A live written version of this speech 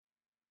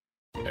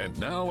And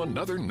now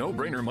another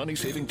no-brainer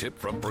money-saving tip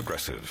from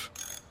Progressive.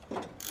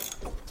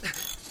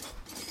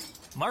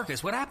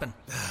 Marcus, what happened?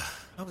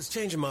 I was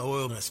changing my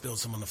oil and I spilled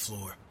some on the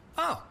floor.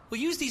 Oh, well,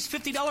 use these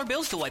 $50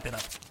 bills to wipe it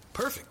up.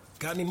 Perfect.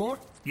 Got any more?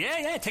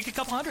 Yeah, take a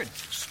couple hundred.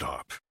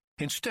 Stop.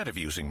 Instead of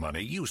using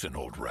money, use an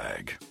old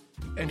rag.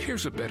 And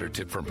here's a better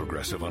tip from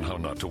Progressive on how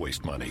not to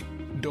waste money.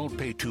 Don't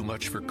pay too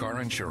much for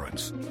car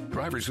insurance.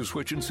 Drivers who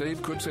switch and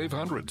save could save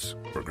hundreds.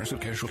 Progressive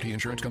Casualty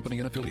Insurance Company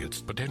and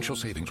Affiliates. Potential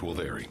savings will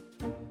vary.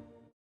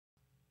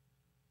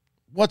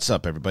 What's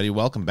up, everybody?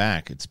 Welcome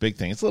back. It's a big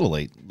thing. It's a little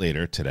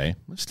later today.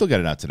 We still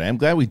got it out today. I'm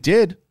glad we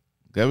did.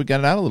 Glad we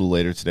got it out a little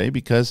later today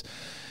because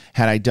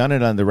had I done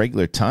it on the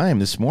regular time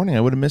this morning,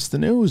 I would have missed the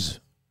news.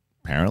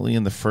 Apparently,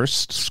 in the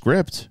first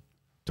script,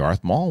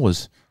 Darth Maul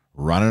was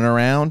running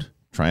around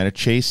trying to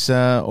chase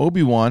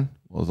Obi-Wan.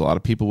 Well, a lot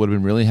of people would have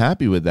been really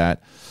happy with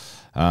that.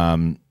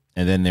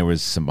 And then there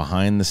was some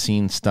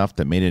behind-the-scenes stuff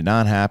that made it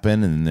not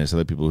happen. And then there's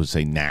other people who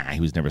say, nah, he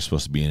was never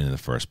supposed to be in the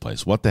first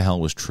place. What the hell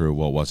was true?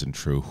 What wasn't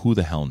true? Who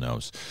the hell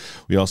knows?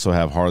 We also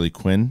have Harley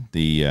Quinn.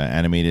 The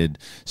animated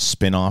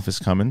spin-off is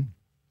coming.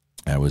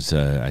 That was,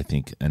 I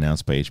think,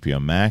 announced by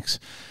HBO Max.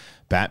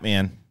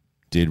 Batman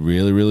did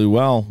really, really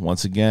well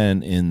once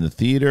again in the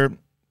theater.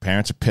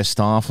 Parents are pissed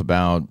off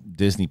about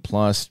Disney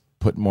Plus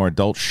putting more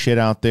adult shit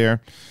out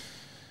there.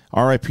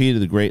 R.I.P. to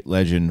the great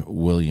legend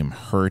William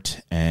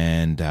Hurt,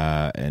 and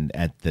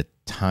at the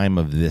time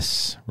of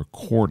this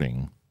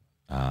recording,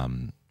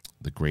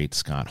 the great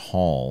Scott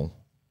Hall,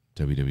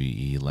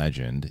 WWE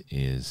legend,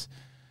 is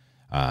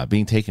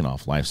being taken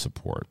off life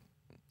support,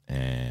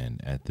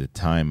 and at the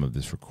time of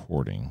this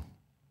recording,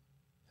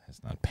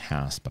 has not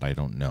passed, but I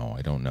don't know.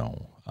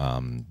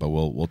 But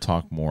we'll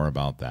talk more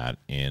about that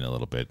in a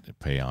little bit.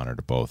 Pay honor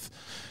to both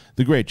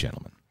the great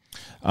gentlemen.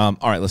 All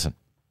right, listen.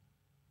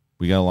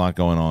 We got a lot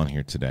going on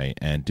here today,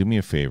 and do me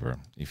a favor,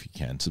 if you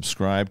can,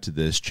 subscribe to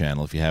this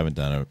channel. If you haven't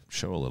done it,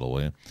 show a little,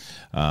 will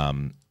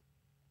you?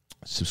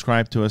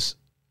 Subscribe to us,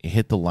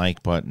 hit the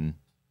like button,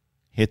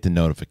 hit the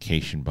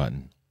notification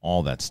button,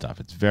 all that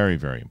stuff. It's very,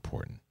 very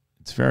important.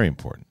 It's very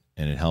important,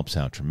 and it helps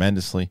out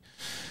tremendously.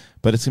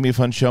 But it's going to be a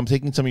fun show. I'm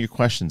taking some of your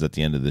questions at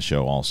the end of the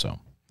show also.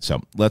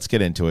 So let's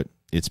get into it.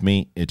 It's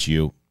me. It's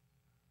you.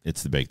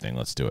 It's the big thing.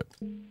 Let's do it.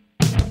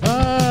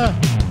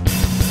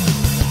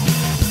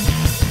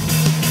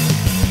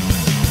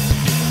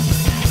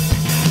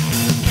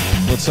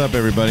 What's up,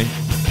 everybody?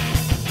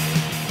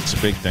 It's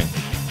a big thing.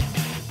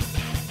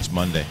 It's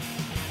Monday.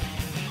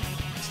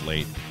 It's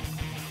late.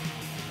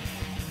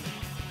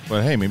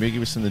 But hey, maybe I'll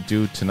give you something to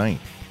do tonight.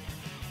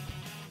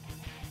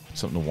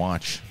 Something to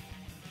watch.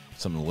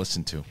 Something to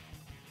listen to.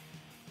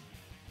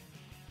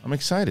 I'm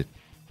excited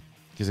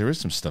because there is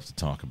some stuff to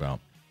talk about.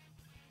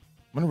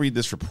 I'm going to read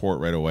this report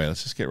right away.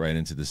 Let's just get right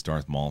into this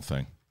Darth Maul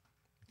thing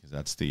because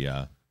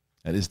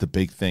that is the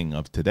big thing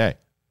of today.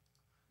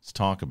 Let's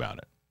talk about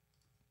it.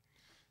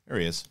 There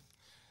he is.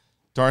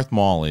 Darth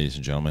Maul, ladies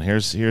and gentlemen.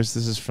 This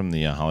is from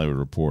the Hollywood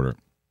Reporter.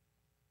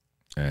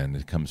 And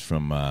it comes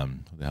from,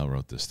 who the hell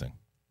wrote this thing?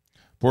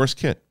 Boris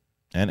Kitt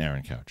and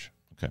Aaron Couch.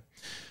 Okay.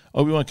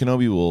 Obi-Wan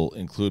Kenobi will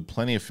include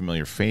plenty of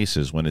familiar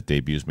faces when it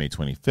debuts May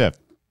 25th,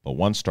 but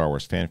one Star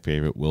Wars fan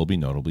favorite will be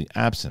notably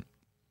absent.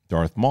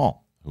 Darth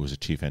Maul, who was a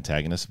chief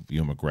antagonist of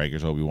Ewan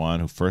McGregor's Obi-Wan,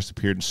 who first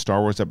appeared in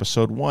Star Wars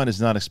Episode 1, is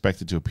not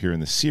expected to appear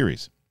in the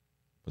series.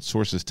 But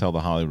sources tell the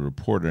Hollywood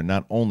Reporter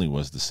not only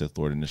was the Sith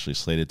Lord initially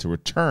slated to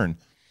return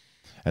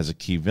as a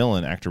key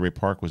villain, actor Ray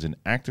Park was in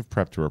active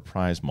prep to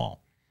reprise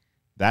Maul.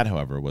 That,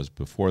 however, was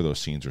before those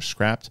scenes were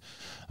scrapped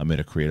amid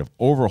a creative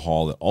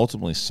overhaul that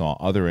ultimately saw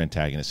other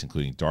antagonists,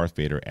 including Darth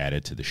Vader,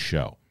 added to the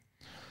show.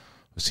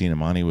 Hossein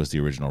Amani was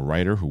the original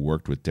writer who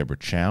worked with Deborah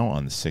Chow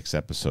on the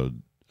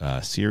 6-episode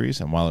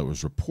series, and while it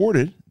was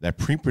reported that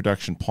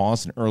pre-production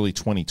paused in early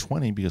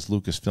 2020 because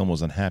Lucasfilm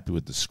was unhappy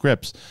with the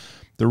scripts,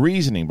 the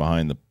reasoning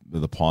behind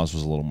the pause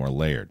was a little more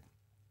layered.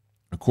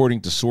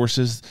 According to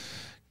sources,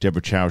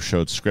 Deborah Chow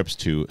showed scripts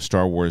to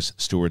Star Wars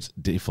stewards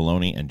Dave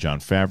Filoni and Jon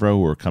Favreau, who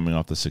were coming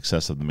off the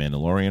success of The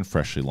Mandalorian,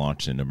 freshly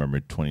launched in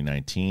November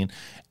 2019,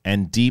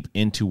 and deep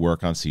into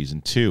work on Season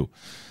 2.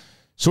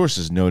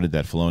 Sources noted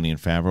that Filoni and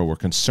Favreau were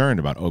concerned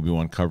about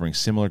Obi-Wan covering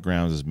similar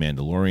grounds as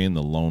Mandalorian,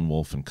 the lone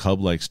wolf and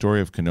cub-like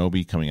story of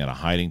Kenobi coming out of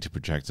hiding to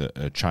protect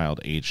a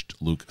child-aged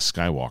Luke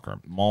Skywalker.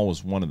 Maul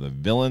was one of the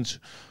villains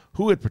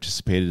who had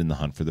participated in the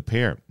hunt for the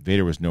pair.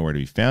 Vader was nowhere to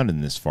be found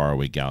in this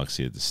faraway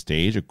galaxy at this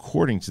stage,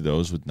 according to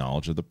those with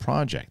knowledge of the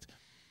project.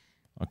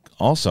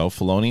 Also,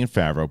 Filoni and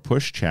Favreau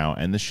pushed Chow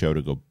and the show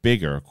to go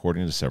bigger,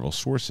 according to several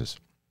sources.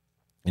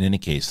 In any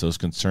case, those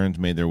concerns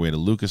made their way to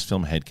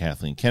Lucasfilm head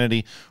Kathleen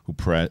Kennedy, who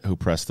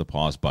pressed the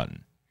pause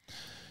button.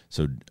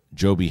 So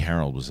Joby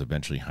Harold was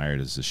eventually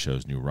hired as the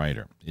show's new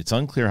writer. It's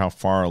unclear how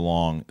far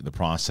along the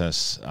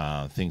process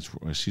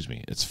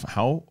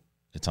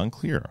It's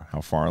unclear how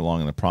far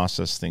along in the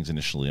process things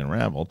initially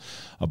unraveled.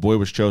 A boy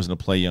was chosen to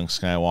play young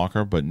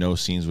Skywalker, but no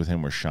scenes with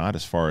him were shot.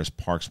 As far as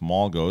Park's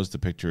Maul goes, the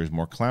picture is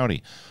more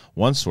cloudy.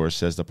 One source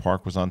says the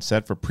Park was on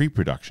set for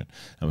pre-production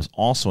and was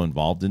also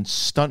involved in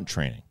stunt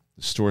training. The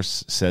The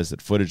source says that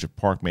footage of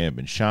Park may have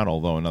been shot,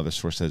 although another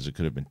source says it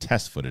could have been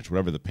test footage.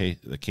 Whatever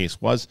the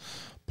case was,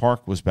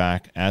 Park was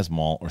back as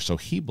Maul, or so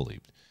he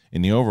believed.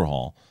 In the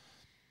overhaul,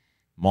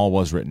 Maul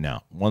was written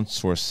out. One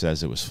source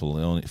says it was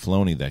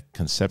Filoni that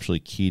conceptually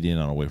keyed in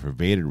on a way for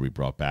Vader to be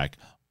brought back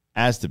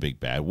as the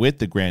big bad, with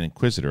the Grand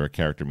Inquisitor, a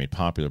character made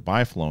popular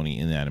by Filoni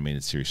in the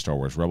animated series Star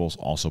Wars Rebels,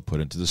 also put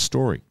into the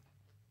story.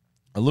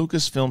 A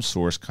Lucasfilm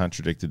source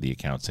contradicted the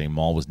account, saying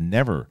Maul was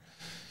never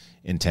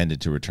intended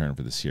to return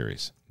for the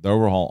series. The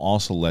overhaul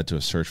also led to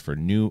a search for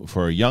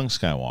a young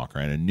Skywalker,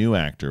 and a new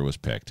actor was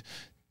picked.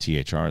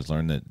 THR has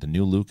learned that the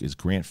new Luke is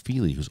Grant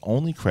Feely, whose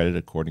only credit,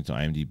 according to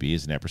IMDb,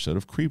 is an episode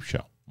of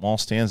Creepshow. Maul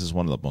stands as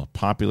one of the most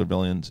popular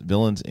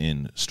villains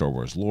in Star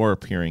Wars lore,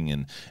 appearing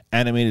in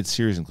animated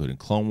series including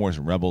Clone Wars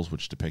and Rebels,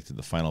 which depicted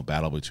the final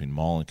battle between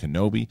Maul and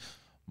Kenobi.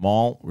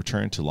 Maul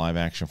returned to live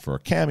action for a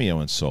cameo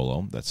in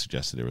Solo that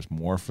suggested there was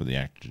more for the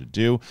actor to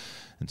do,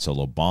 and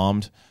Solo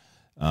bombed,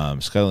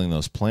 scuttling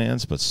those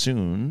plans, but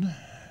soon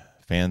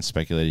fans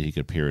speculated he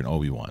could appear in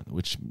Obi-Wan,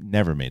 which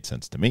never made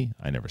sense to me.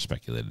 I never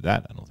speculated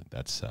that. I don't think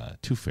that's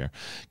too fair,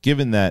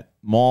 given that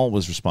Maul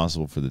was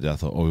responsible for the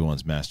death of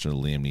Obi-Wan's master,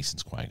 Liam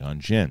Neeson's Qui-Gon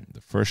Jinn. The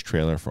first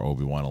trailer for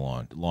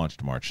Obi-Wan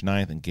launched March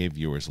 9th and gave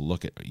viewers a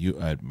look at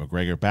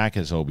McGregor back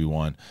as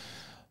Obi-Wan.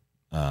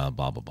 Blah,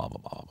 blah, blah, blah, blah,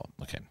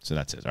 blah. Okay, so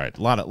that's it. All right,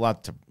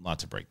 lot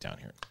to break down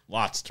here.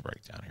 Lots to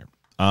break down here.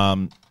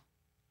 All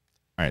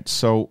right,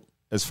 so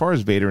as far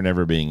as Vader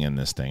never being in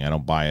this thing, I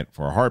don't buy it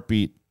for a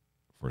heartbeat,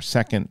 for a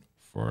second,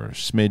 for a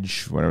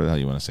smidge, whatever the hell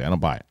you want to say. I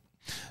don't buy it.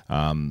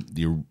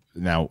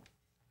 Now,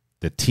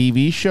 the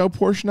TV show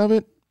portion of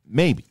it,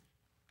 maybe.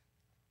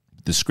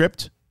 The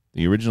script,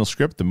 the original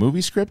script, the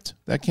movie script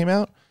that came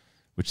out,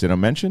 which they don't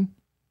mention,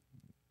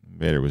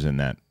 Vader was in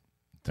that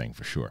thing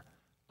for sure.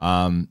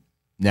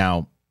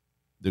 Now,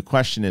 the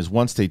question is,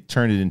 once they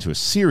turned it into a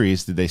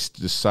series, did they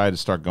decide to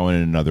start going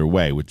in another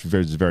way, which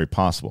is very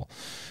possible.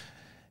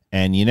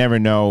 And you never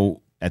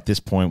know at this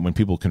point when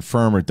people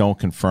confirm or don't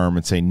confirm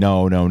and say,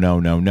 no,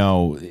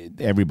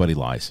 everybody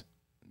lies.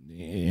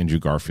 Andrew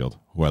Garfield,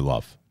 who I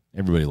love,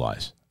 everybody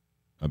lies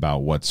about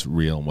what's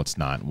real and what's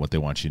not and what they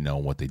want you to know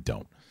and what they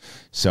don't.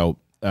 So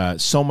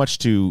much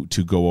to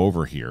go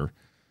over here.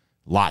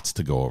 Lots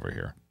to go over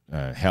here.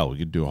 Hell, we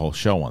could do a whole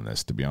show on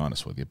this, to be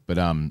honest with you. But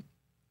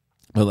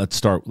let's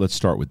start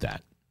with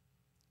that.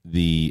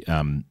 They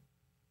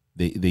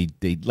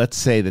let's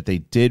say that they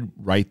did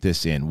write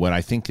this in. What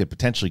I think that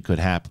potentially could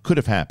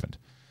have happened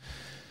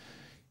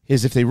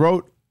is if they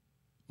wrote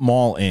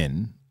Maul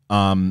in,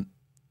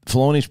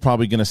 Filoni's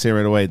probably going to say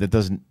right away that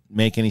doesn't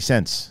make any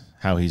sense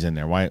how he's in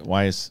there.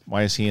 Why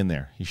is he in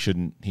there? He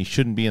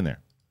shouldn't be in there.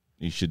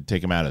 You should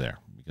take him out of there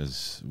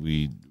because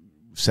we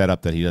set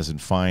up that he doesn't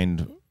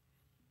find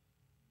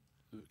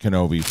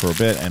Kenobi for a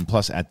bit, and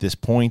plus at this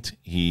point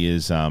he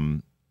is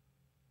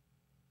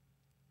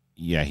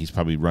he's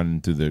probably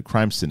running through the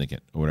crime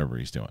syndicate or whatever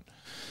he's doing.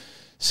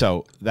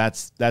 So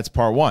that's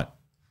part one.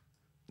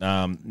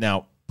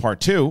 Now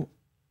part two,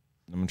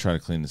 I'm gonna try to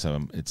clean this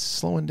up. It's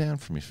slowing down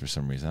for me for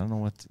some reason. I don't know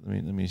what. Let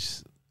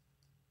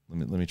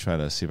me try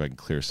to see if I can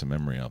clear some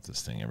memory off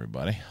this thing.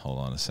 Everybody, hold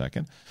on a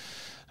second.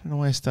 I don't know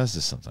why it does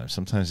this sometimes.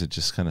 Sometimes it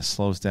just kind of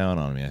slows down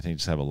on me. I think I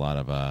just have a lot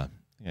of I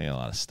got a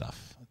lot of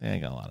stuff. I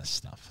got a lot of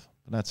stuff,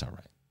 but that's all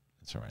right.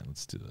 That's all right.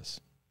 Let's do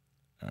this.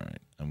 All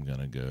right, I'm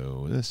gonna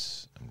go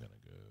this. I'm gonna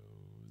go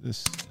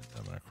this. And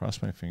I'm gonna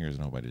cross my fingers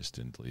and hope I just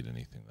didn't delete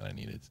anything that I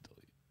needed to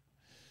delete.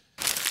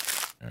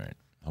 All right,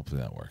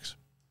 hopefully that works.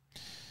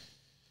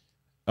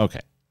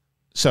 Okay,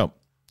 so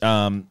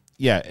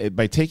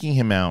by taking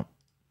him out,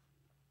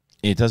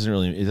 it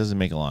doesn't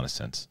make a lot of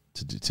sense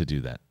to do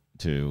that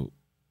to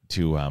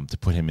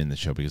put him in the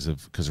show because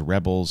of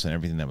Rebels and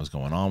everything that was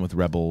going on with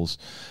Rebels.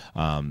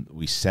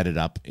 We set it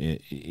up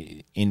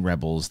in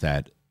Rebels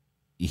that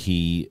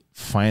he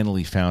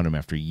finally found him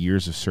after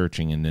years of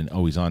searching, and then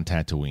he's on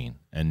Tatooine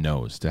and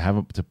knows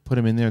to put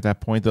him in there at that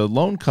point. The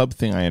lone cub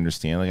thing I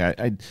understand,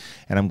 and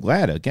I'm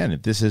glad again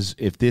if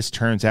this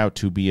turns out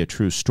to be a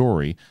true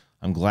story.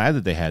 I'm glad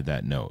that they had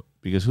that note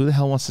because who the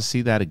hell wants to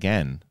see that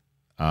again?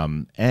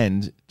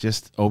 And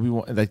just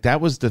Obi-Wan, like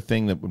that was the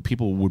thing that when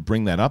people would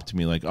bring that up to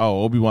me, like,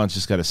 oh, Obi-Wan's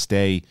just got to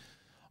stay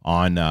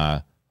on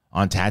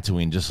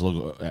Tatooine, just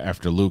look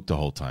after Luke the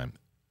whole time.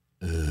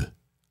 Ugh.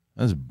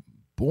 That was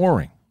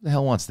boring. Who the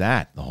hell wants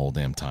that the whole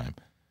damn time?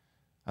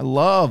 I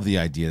love the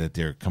idea that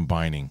they're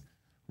combining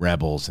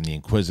Rebels and the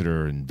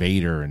Inquisitor and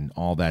Vader and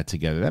all that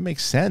together. That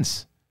makes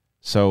sense.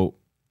 So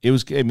it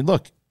was. I mean,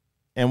 look,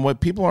 and what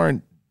people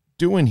aren't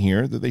doing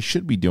here that they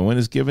should be doing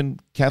is giving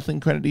Kathleen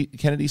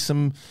Kennedy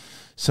some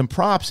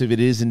props if it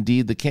is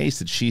indeed the case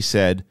that she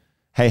said,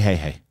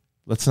 hey,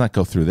 let's not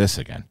go through this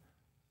again.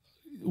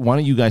 Why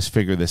don't you guys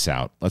figure this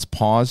out? Let's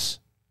pause.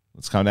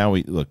 Let's calm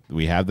down.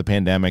 We have the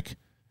pandemic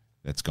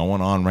that's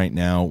going on right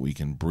now. We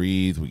can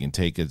breathe. We can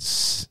take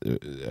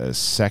a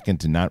second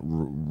to not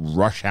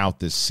rush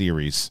out this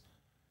series.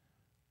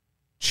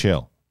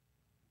 Chill.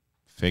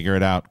 Figure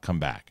it out. Come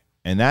back.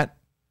 And that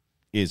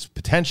is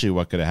potentially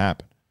what could have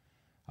happened.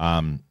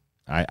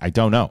 I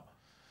don't know.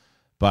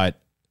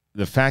 But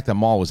the fact that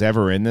Maul was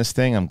ever in this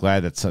thing, I'm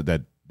glad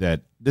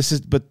that this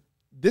is. But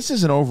this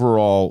is an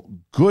overall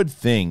good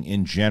thing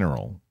in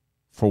general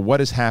for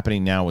what is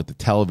happening now with the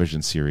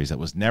television series that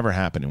was never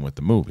happening with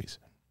the movies.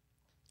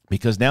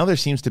 Because now there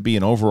seems to be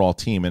an overall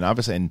team, and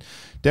obviously, and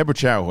Deborah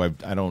Chow, who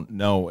I don't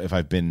know if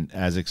I've been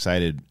as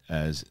excited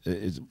as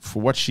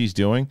for what she's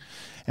doing,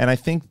 and I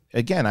think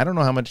again, I don't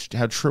know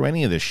how true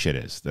any of this shit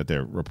is that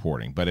they're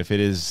reporting, but if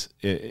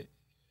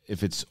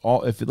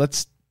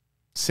let's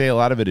say a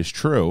lot of it is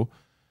true,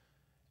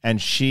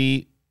 and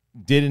she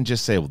didn't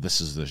just say, well, this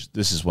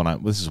is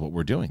what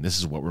we're doing, this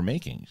is what we're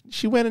making.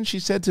 She went and she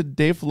said to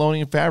Dave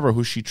Filoni and Favreau,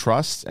 who she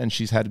trusts and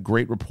she's had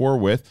great rapport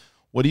with,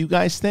 what do you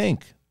guys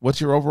think? What's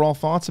your overall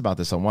thoughts about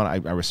this? I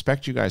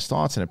respect you guys'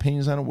 thoughts and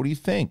opinions on it. What do you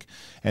think?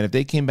 And if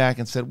they came back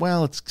and said,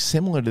 well, it's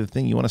similar to the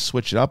thing, you want to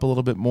switch it up a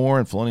little bit more,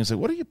 and Filoni said,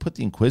 what do you put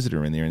the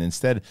Inquisitor in there and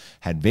instead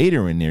had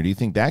Vader in there? Do you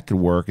think that could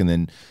work? And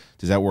then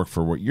does that work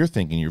for what you're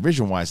thinking, your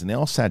vision-wise? And they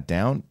all sat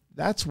down.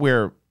 That's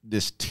where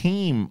this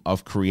team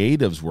of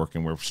creatives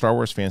working, where Star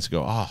Wars fans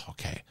go, oh,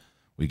 okay,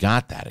 we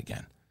got that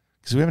again.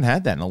 Because we haven't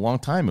had that in a long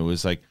time. It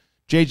was like,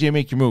 JJ,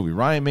 make your movie.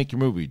 Ryan, make your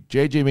movie.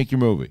 JJ, make your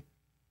movie.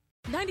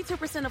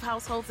 92% of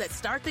households that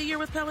start the year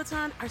with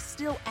Peloton are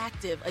still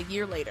active a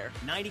year later.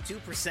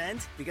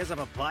 92% because of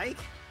a bike?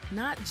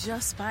 Not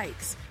just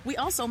bikes. We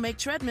also make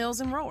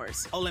treadmills and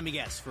rowers. Oh, let me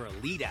guess, for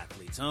elite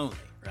athletes only,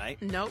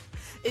 right? Nope.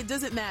 It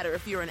doesn't matter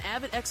if you're an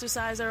avid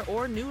exerciser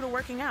or new to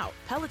working out.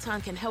 Peloton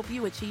can help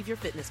you achieve your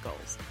fitness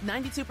goals.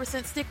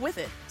 92% stick with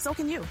it. So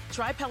can you.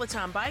 Try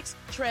Peloton bikes,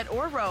 tread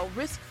or row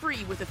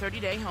risk-free with a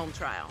 30-day home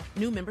trial.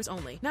 New members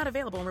only. Not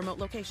available in remote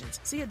locations.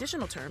 See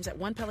additional terms at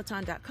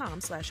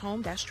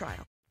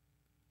onepeloton.com/home-trial.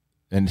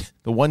 And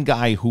the one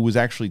guy who was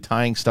actually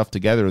tying stuff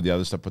together or the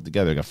other stuff put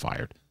together got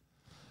fired.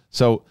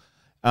 So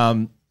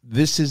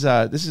this is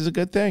a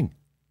good thing.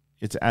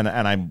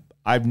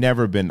 I've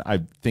never been. I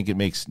think it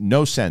makes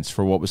no sense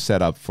for what was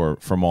set up for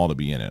Maul to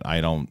be in it.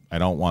 I don't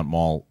want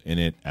Maul in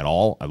it at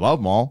all. I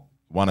love Maul.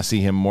 Want to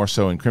see him more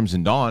so in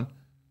Crimson Dawn,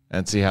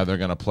 and see how they're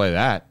going to play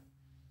that.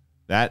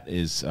 That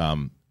is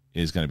going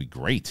to be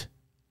great.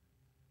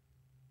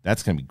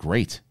 That's going to be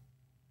great.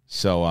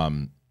 So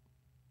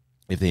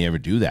if they ever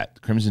do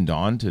that, Crimson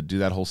Dawn, to do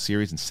that whole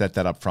series and set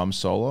that up from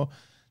Solo,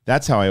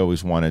 that's how I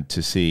always wanted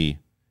to see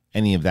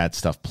any of that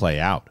stuff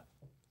play out.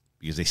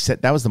 Because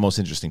that was the most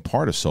interesting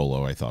part of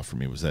Solo, I thought, for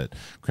me, was that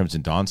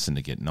Crimson Dawn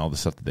syndicate and all the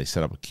stuff that they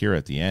set up with Kira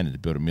at the end, and to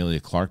build Emilia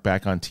Clarke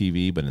back on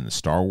TV, but in the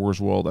Star Wars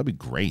world, that'd be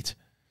great.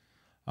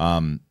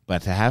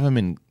 But to have him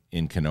in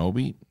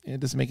Kenobi,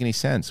 it doesn't make any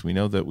sense. We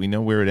know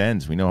where it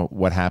ends. We know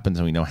what happens,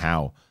 and we know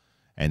how.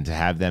 And to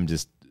have them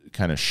just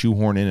kind of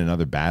shoehorn in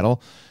another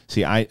battle.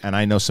 See,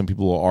 I know some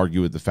people will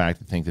argue with the fact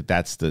that think that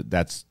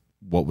that's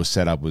what was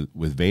set up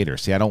with Vader.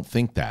 See, I don't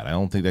think that.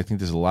 I think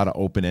there's a lot of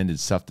open-ended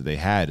stuff that they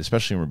had,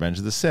 especially in Revenge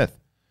of the Sith.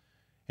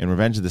 In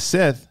Revenge of the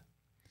Sith,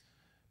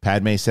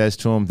 Padme says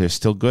to him, there's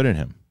still good in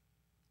him.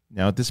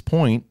 Now, at this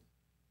point,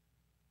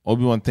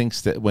 Obi-Wan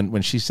thinks that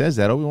when she says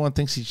that, Obi-Wan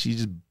thinks she's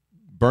just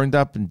burned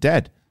up and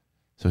dead.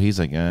 So he's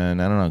like, I don't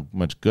know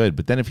much good.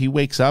 But then if he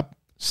wakes up,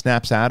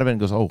 snaps out of it and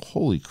goes, oh,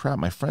 holy crap,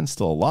 my friend's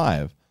still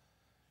alive.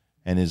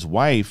 And his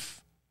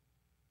wife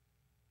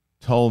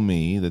told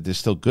me that there's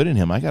still good in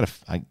him. I gotta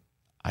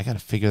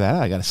figure that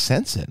out. I gotta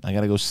sense it. I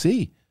gotta go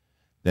see.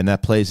 Then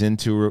that plays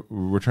into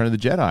Return of the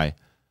Jedi.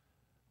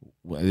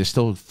 There's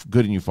still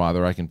good in you,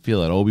 Father. I can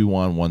feel it.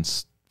 Obi-Wan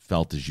once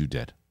felt as you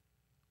did.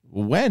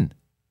 Well, when?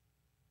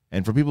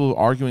 And for people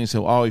arguing and say,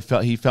 "Oh,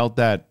 he felt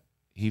that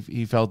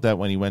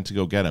when he went to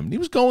go get him. He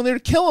was going there to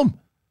kill him,"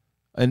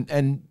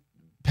 and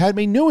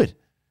Padme knew it.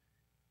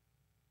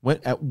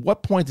 At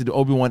what point did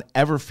Obi-Wan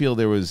ever feel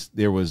there was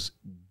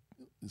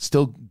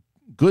still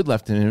good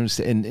left in him,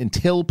 and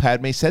until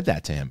Padme said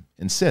that to him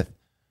in Sith?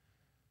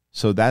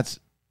 So that's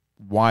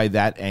why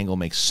that angle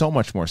makes so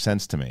much more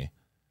sense to me.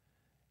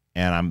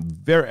 And I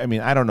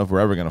don't know if we're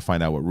ever going to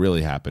find out what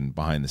really happened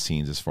behind the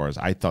scenes, as far as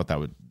I thought that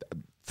would,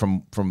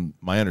 from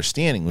my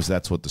understanding, was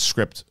that's what the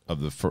script of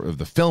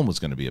the film was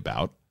going to be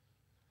about.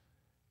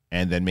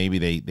 And then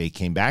maybe they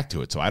came back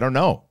to it. So I don't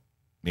know.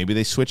 Maybe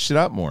they switched it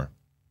up more.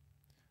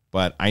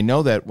 But I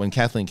know that when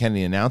Kathleen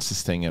Kennedy announced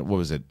this thing at, what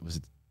was it? Was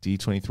it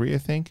D23, I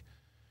think?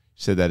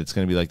 She said that it's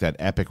going to be like that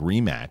epic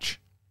rematch.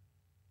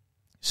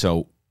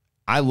 So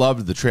I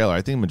loved the trailer.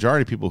 I think the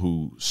majority of people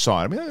who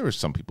saw it, I mean, there were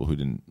some people who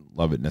didn't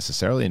love it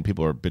necessarily, and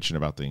people are bitching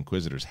about the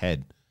Inquisitor's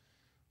head. Who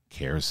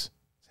cares?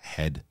 It's a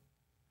head.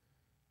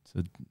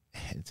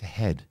 It's a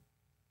head.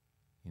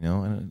 You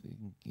know? And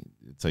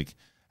it's like,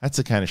 that's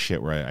the kind of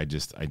shit where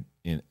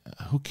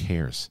who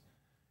cares?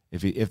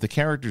 If the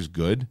character's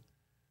good,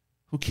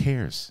 who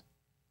cares?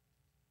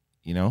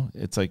 You know,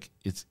 it's like,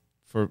 it's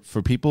for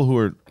people who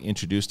are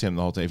introduced to him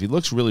the whole time. If he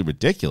looks really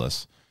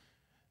ridiculous,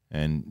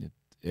 and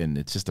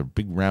it's just a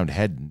big round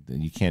head,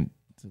 and you can't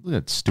look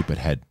at that stupid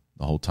head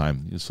the whole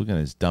time. You're just looking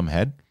at his dumb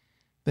head.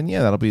 Then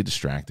yeah, that'll be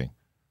distracting.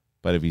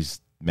 But if he's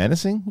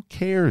menacing, who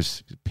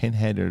cares?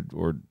 Pinhead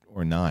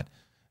or not.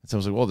 And so I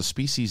was like, well, the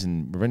species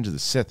in Revenge of the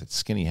Sith, it's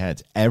skinny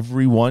heads.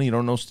 Everyone, you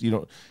don't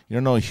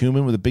know a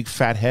human with a big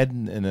fat head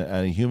and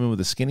a human with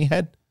a skinny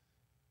head?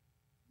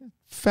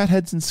 Fat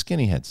heads and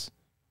skinny heads.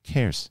 Who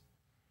cares?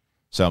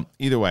 So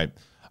either way,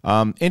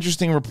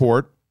 interesting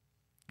report,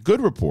 good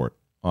report,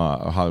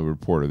 a Hollywood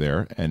Reporter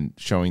there, and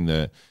showing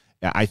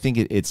I think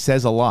it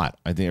says a lot.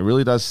 I think it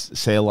really does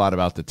say a lot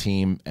about the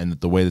team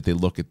and the way that they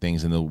look at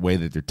things and the way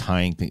that they're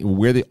tying things.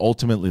 Where they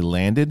ultimately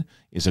landed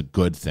is a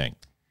good thing.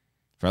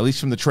 For at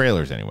least from the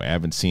trailers anyway. You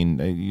haven't seen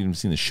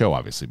the show,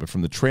 obviously, but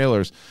from the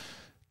trailers,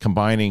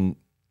 combining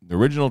the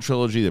original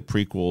trilogy, the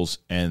prequels,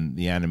 and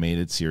the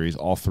animated series,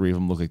 all three of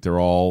them look like they're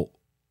all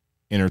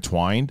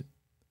intertwined.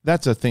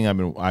 That's a thing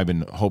I've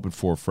been hoping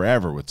for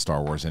forever with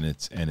Star Wars, and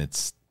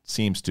it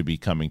seems to be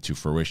coming to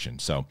fruition.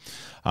 So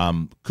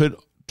could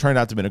turn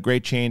out to have been a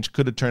great change,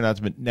 could have turned out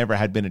to never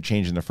had been a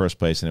change in the first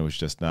place, and it was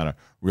just not a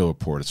real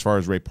report. As far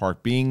as Ray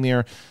Park being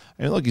there,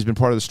 I mean, look, he's been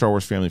part of the Star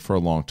Wars family for a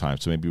long time,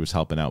 so maybe he was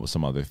helping out with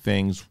some other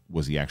things.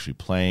 Was he actually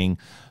playing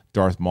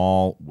Darth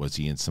Maul? Was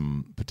he in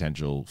some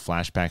potential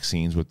flashback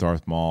scenes with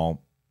Darth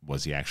Maul?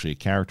 Was he actually a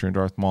character in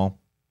Darth Maul?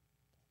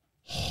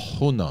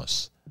 Who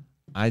knows?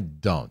 I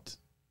don't.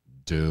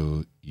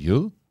 Do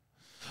you?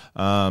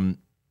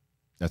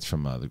 That's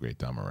from the great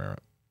Dom Herrera.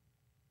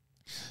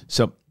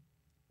 So,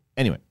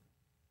 anyway,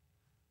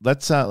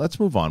 let's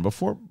move on.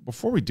 Before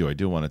we do, I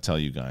do want to tell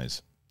you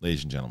guys,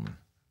 ladies and gentlemen,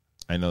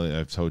 I know that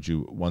I've told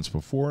you once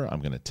before.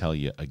 I'm going to tell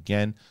you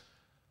again.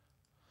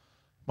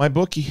 My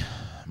bookie.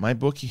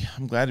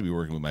 I'm glad to be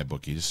working with my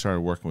bookie. Just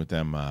started working with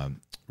them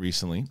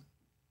recently, and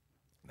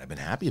I've been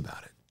happy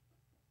about it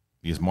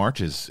because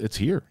March it's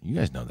here. You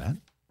guys know that,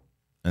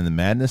 and the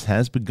madness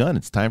has begun.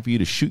 It's time for you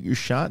to shoot your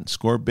shot and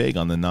score big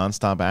on the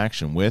nonstop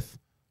action with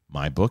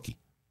my bookie.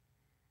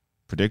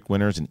 Predict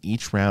winners in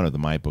each round of the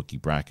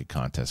MyBookie bracket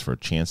contest for a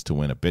chance to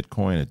win a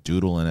Bitcoin, a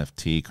Doodle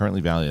NFT,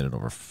 currently valued at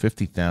over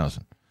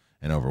 $50,000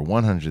 and over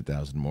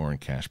 $100,000 more in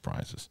cash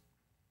prizes.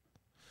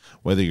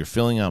 Whether you're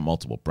filling out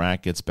multiple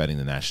brackets, betting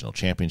the national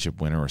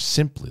championship winner, or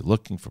simply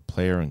looking for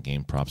player and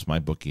game props,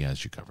 MyBookie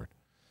has you covered.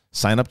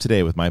 Sign up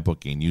today with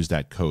MyBookie and use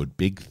that code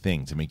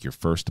BIGTHING to make your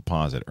first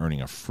deposit,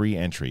 earning a free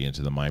entry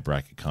into the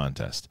MyBracket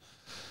contest.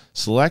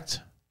 Selections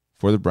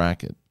for the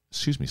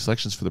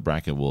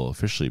bracket will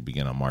officially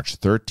begin on March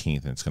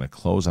 13th, and it's going to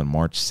close on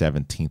March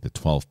 17th at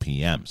 12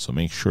 p.m. So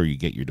make sure you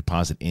get your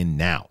deposit in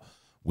now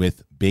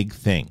with Big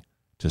Thing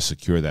to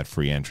secure that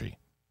free entry.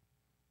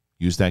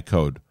 Use that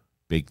code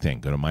Big Thing.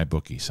 Go to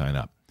MyBookie, sign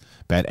up.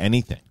 Bet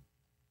anything,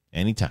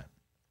 anytime,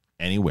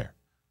 anywhere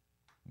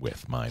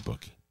with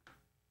MyBookie.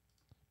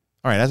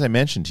 All right, as I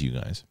mentioned to you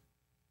guys,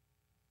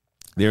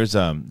 there's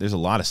a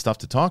lot of stuff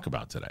to talk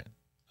about today.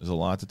 There's a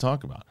lot to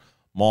talk about.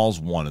 Maul's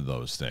one of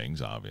those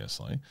things,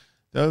 obviously.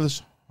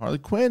 There's Harley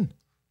Quinn.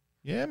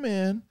 Yeah,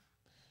 man.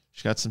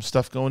 She got some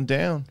stuff going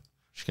down.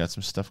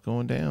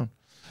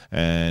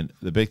 And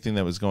the big thing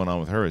that was going on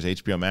with her is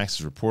HBO Max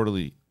is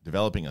reportedly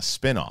developing a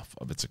spin-off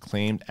of its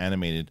acclaimed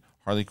animated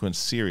Harley Quinn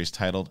series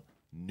titled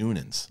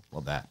Noonans.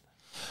 Love that.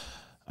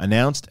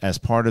 Announced as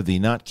part of the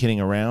Not Kidding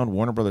Around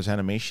Warner Brothers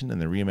Animation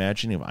and the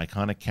reimagining of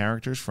iconic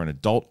characters for an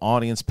adult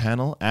audience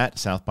panel at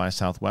South by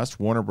Southwest,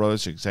 Warner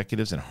Brothers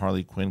executives and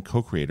Harley Quinn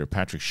co-creator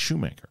Patrick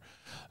Shoemaker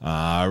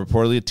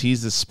reportedly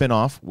teased the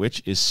spinoff,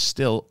 which is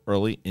still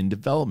early in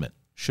development.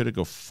 Should it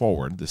go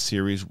forward, the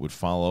series would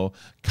follow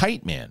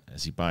Kite Man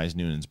as he buys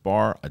Noonan's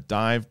bar, a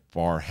dive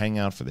bar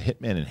hangout for the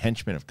hitmen and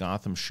henchmen of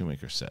Gotham,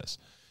 Shoemaker says.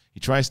 He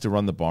tries to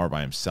run the bar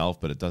by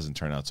himself, but it doesn't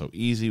turn out so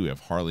easy. We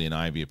have Harley and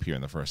Ivy appear in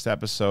the first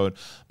episode,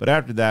 but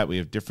after that, we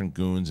have different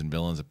goons and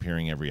villains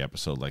appearing every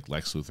episode like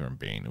Lex Luthor and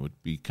Bane. It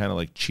would be kind of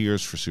like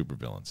Cheers for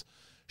supervillains.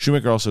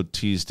 Shoemaker also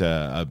teased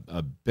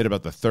a bit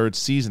about the third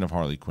season of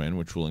Harley Quinn,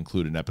 which will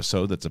include an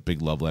episode that's a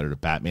big love letter to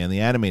Batman,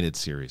 the animated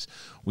series.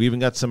 We even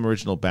got some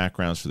original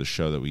backgrounds for the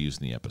show that we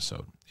used in the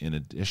episode. In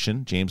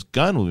addition, James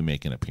Gunn will be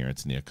making an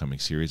appearance in the upcoming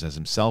series as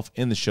himself.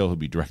 In the show, he'll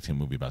be directing a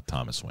movie about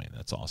Thomas Wayne.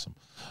 That's awesome.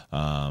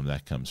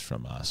 That comes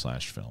from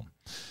Slash Film.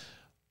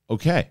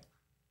 Okay.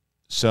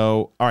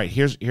 So, all right,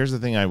 here's the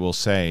thing I will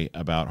say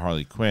about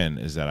Harley Quinn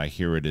is that I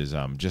hear it is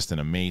just an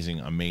amazing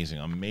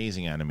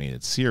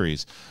animated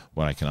series.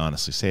 What I can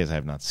honestly say is I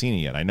have not seen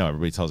it yet. I know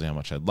everybody tells me how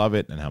much I love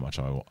it and how much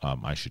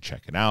I should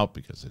check it out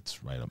because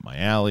it's right up my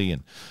alley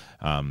and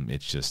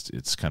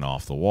it's kind of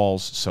off the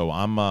walls. So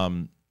I'm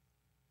on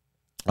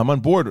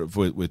board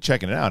with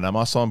checking it out, and I'm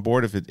also on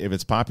board if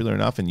it's popular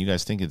enough and you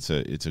guys think it's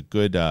a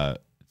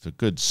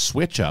good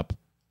switch up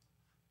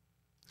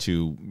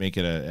to make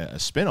it a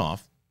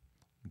spinoff.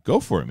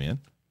 Go for it, man.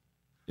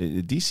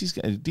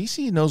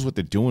 DC knows what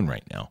they're doing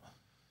right now.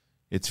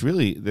 It's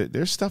really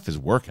their stuff is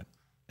working,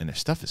 and their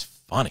stuff is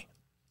funny.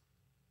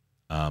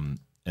 And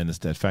it's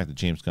that fact that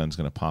James Gunn's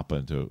going to pop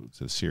into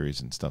the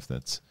series and stuff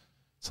it's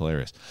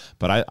hilarious.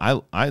 But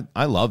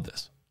I love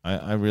this.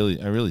 I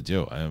really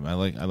do. I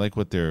like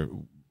what they're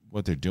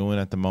doing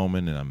at the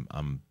moment,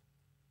 and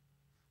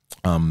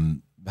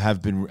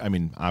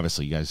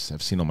obviously you guys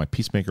have seen all my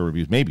Peacemaker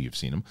reviews. Maybe you've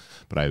seen them,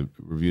 but I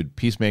reviewed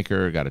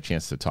Peacemaker, got a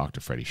chance to talk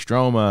to Freddie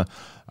Stroma.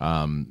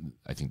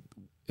 I think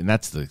and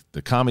that's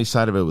the comedy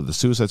side of it with the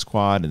Suicide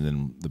Squad, and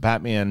then the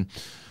Batman.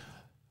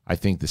 I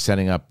think the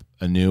setting up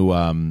a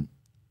new,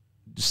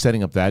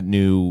 setting up that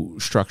new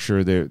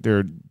structure.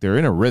 They're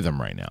in a rhythm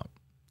right now.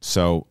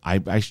 So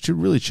I should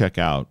really check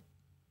out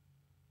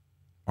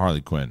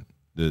Harley Quinn,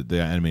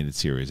 the animated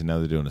series, and now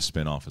they're doing a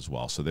spin-off as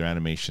well. So their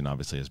animation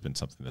obviously has been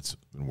something that's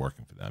been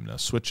working for them. Now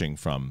switching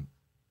from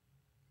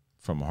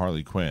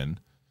Harley Quinn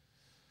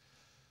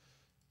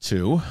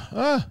to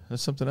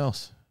that's something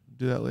else.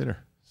 Do that later.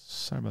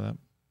 Sorry about that.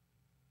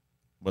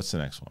 What's the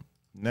next one?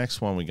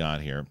 Next one we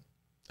got here.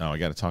 Oh, I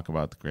got to talk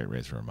about the Great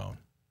Razor Ramon.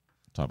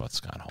 Talk about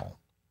Scott Hall.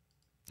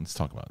 Let's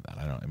talk about that.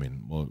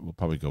 We'll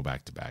probably go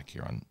back to back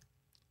here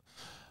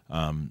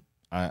on.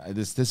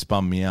 This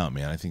bummed me out,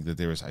 man. I think that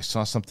I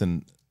saw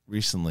something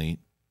recently.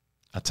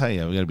 I'll tell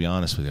you, we got to be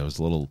honest with you. I was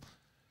a little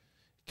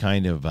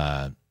kind of,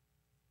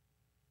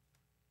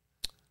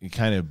 it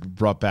kind of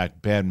brought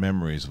back bad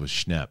memories with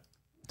Schnepp,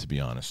 to be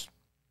honest,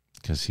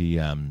 because he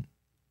had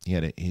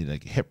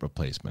like a hip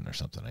replacement or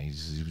something.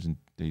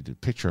 They did a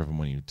picture of him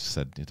when he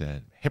said he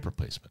had hip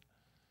replacement.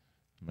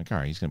 I'm like, all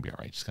right, he's gonna be all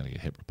right. Just gotta get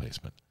a hip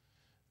replacement.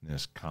 And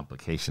there's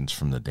complications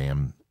from the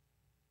damn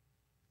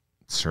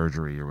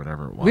surgery or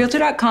whatever it was.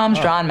 Realtor.com's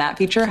Draw and Map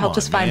feature helped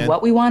us find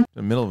what we want.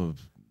 In the middle of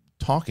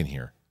talking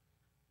here,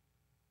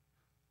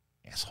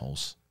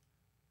 assholes.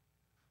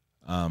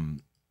 But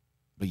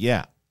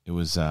yeah, it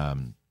was.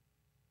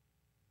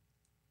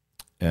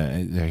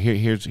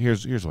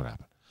 Here's what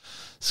happened.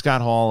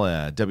 Scott Hall,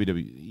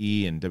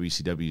 WWE and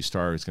WCW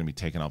star, is going to be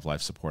taken off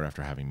life support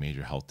after having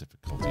major health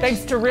difficulties.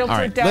 Thanks to Realtor. All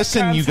right,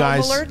 listen, you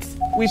guys. Alerts,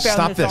 we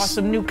found this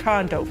awesome new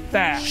condo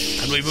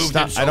fast. And we moved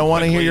Stop. in so I don't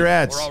want to hear your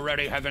ads. We're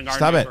already having our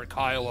Stop neighbor it.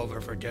 Kyle over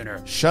for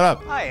dinner. Shut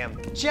up. I am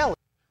jealous.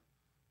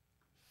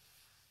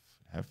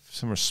 Have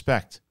some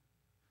respect.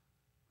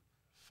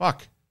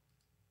 Fuck.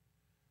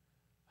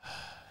 All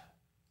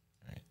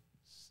right.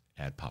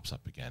 Ad pops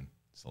up again.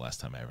 It's the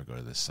last time I ever go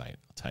to this site.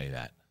 I'll tell you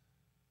that.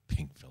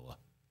 Pink Villa.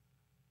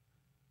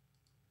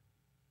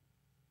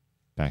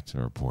 Back to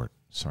the report.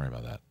 Sorry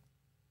about that.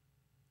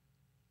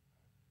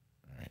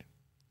 All right.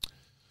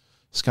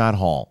 Scott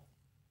Hall,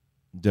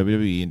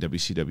 WWE and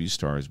WCW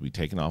stars, will be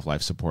taken off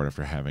life support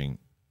after having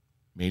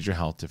major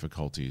health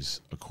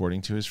difficulties,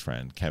 according to his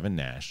friend Kevin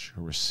Nash,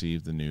 who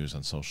received the news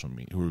on social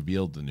media, who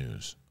revealed the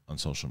news on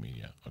social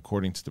media.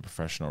 According to the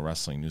professional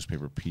wrestling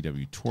newspaper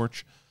PW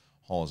Torch,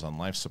 Hall is on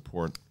life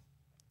support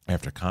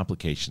after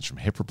complications from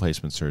hip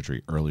replacement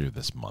surgery earlier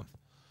this month.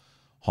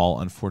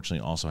 Hall,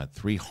 unfortunately, also had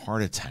 3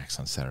 heart attacks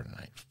on Saturday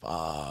night.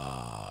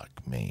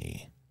 Fuck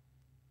me.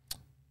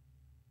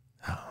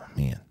 Oh,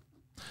 man.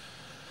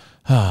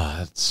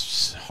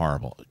 That's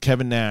horrible.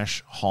 Kevin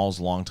Nash, Hall's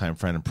longtime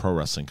friend and pro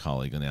wrestling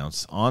colleague,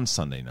 announced on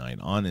Sunday night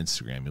on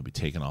Instagram he'll be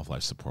taken off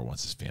life support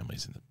once his family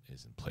is in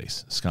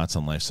place. Scott's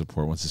on life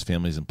support. Once his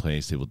family is in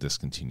place, they will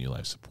discontinue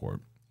life support.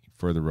 He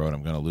further wrote,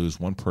 I'm going to lose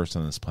one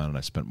person on this planet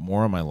I've spent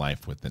more of my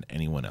life with than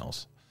anyone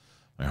else.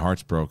 My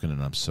heart's broken,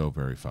 and I'm so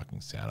very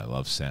fucking sad. I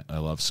love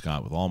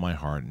Scott with all my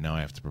heart, and now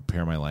I have to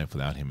prepare my life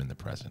without him in the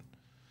present.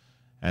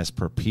 As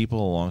per People,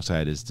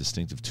 alongside his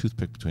distinctive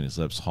toothpick between his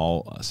lips,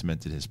 Hall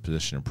cemented his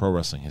position in pro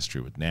wrestling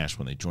history with Nash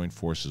when they joined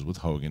forces with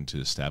Hogan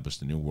to establish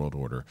the New World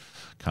Order,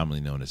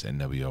 commonly known as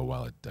NWO,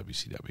 while at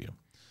WCW.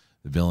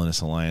 The villainous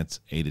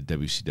alliance aided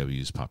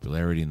WCW's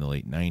popularity in the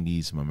late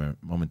 90s,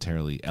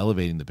 momentarily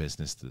elevating the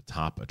business to the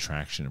top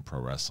attraction in pro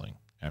wrestling.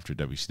 After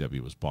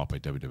WCW was bought by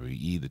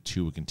WWE, the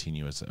two would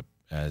continue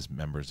as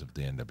members of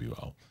the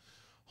NWO.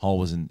 Hall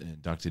was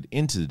inducted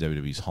into the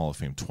WWE's Hall of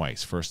Fame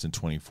twice, first in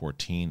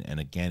 2014 and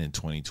again in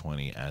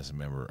 2020 as a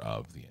member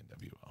of the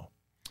NWO.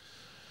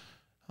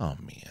 Oh,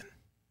 man.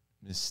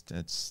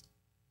 That's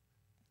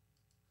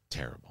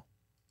terrible.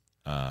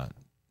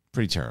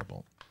 Pretty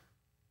terrible.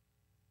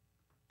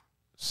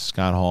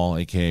 Scott Hall,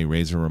 a.k.a.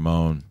 Razor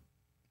Ramon,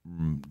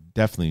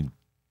 definitely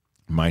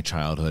my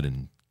childhood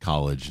and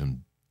college.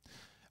 And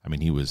I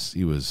mean, he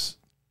was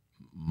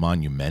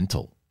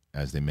monumental,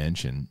 as they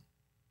mentioned,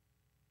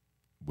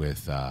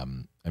 with,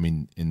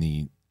 in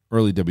the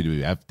early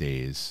WWF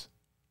days,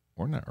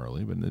 or not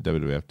early, but in the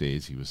WWF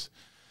days, he was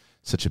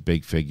such a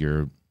big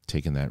figure,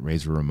 taking that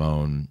Razor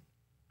Ramon,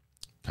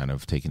 kind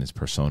of taking his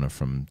persona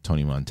from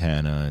Tony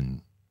Montana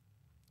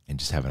and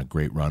just having a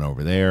great run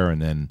over there.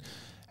 And then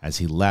as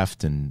he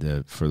left,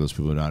 and for those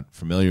people who are not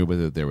familiar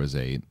with it, there was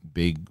a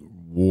big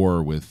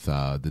war with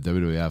the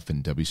WWF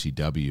and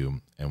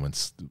WCW. And when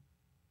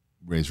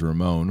Razor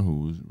Ramon,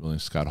 who was really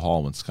Scott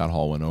Hall, when Scott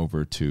Hall went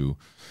over to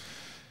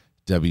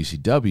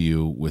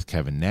WCW with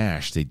Kevin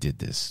Nash, they did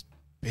this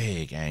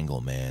big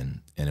angle,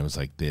 man, and it was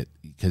like that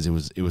because it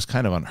was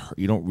kind of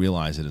you don't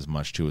realize it as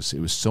much too. It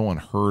was so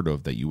unheard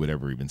of that you would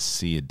ever even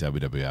see a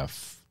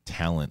WWF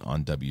talent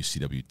on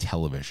WCW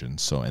television.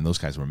 So, and those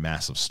guys were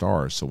massive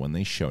stars. So when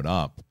they showed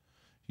up,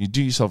 you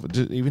do yourself,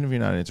 even if you're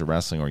not into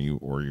wrestling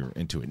or you're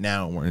into it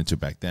now and weren't into it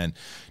back then,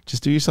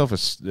 just do yourself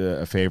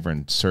a favor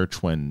and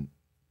search when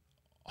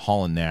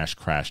Hall and Nash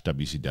crashed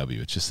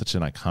WCW. It's just such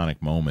an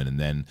iconic moment. And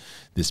then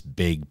this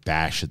big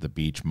bash at the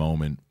beach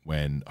moment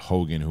when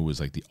Hogan, who was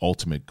like the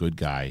ultimate good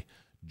guy,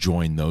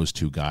 join those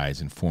two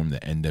guys and form the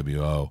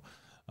NWO.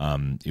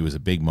 It was a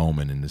big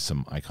moment and there's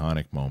some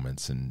iconic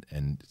moments, and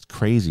it's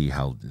crazy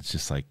how it's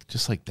just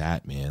like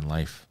that, man.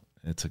 Life,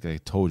 it's like I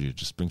told you, it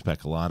just brings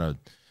back a lot of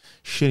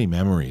shitty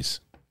memories,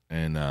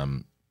 and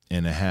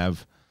to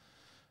have,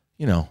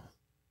 he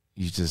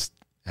just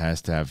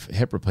has to have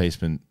hip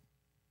replacement,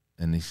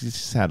 and he's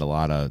just had a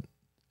lot of.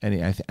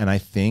 And I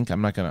think I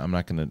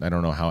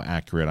don't know how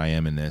accurate I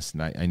am in this,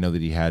 and I know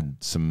that he had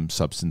some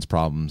substance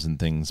problems and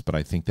things, but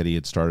I think that he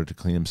had started to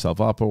clean himself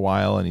up a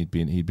while, and he'd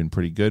been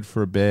pretty good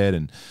for a bit,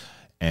 and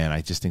I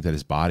just think that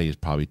his body is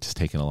probably just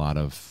taking a lot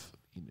of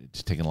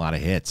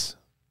hits,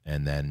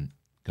 and then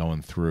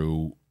going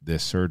through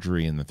this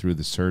surgery and through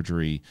the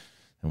surgery,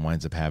 and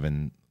winds up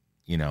having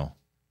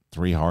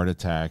 3 heart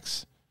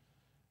attacks.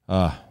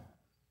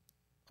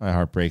 My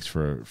heart breaks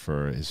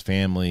for his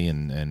family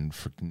and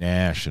for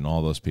Nash and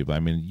all those people. I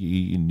mean,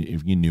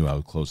 you knew how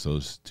close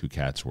those two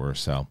cats were.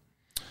 So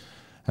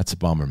that's a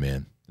bummer,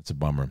 man. It's a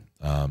bummer.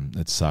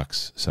 It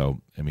sucks. So,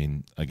 I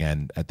mean,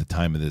 again, at the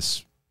time of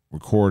this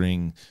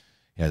recording,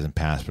 he hasn't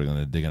passed,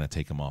 but they're gonna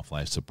take him off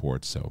life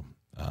support. So,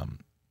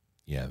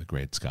 the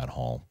great Scott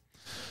Hall.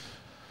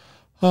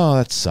 Oh,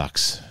 that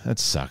sucks. That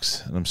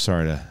sucks. And I'm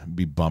sorry to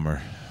be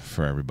bummer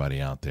for everybody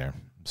out there.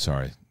 I'm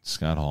sorry.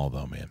 Scott Hall,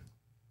 though, man.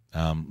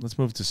 Let's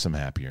move to some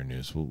happier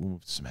news. We'll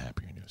move to some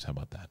happier news. How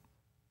about that?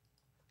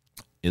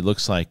 It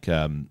looks like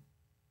we're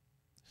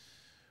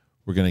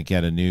going to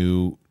get a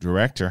new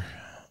director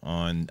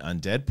on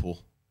Deadpool.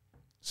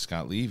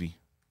 Scott Levy,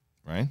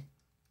 right?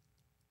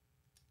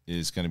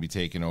 Is going to be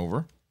taking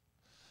over.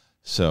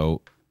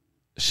 So,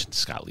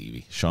 Sean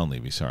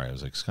Levy. Sorry, I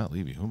was like, Scott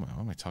Levy. Who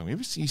am I talking?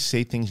 Maybe you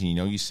say things and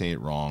you say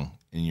it wrong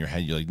in your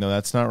head. You're like, no,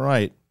 that's not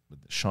right. But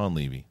Sean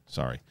Levy.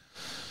 Sorry.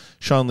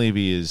 Sean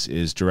Levy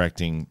is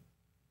directing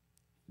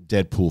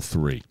Deadpool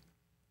 3.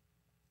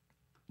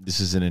 This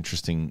is an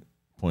interesting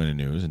point of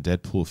news, and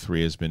Deadpool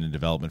 3 has been in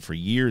development for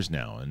years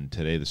now, and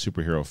today the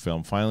superhero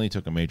film finally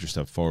took a major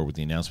step forward with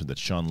the announcement that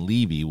Sean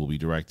Levy will be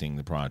directing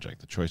the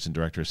project. The choice in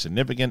director is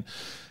significant,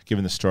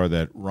 given the star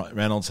that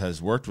Reynolds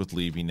has worked with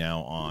Levy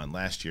now on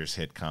last year's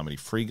hit comedy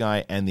Free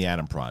Guy and The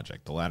Adam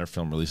Project. The latter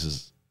film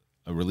released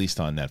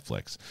on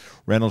Netflix.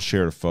 Reynolds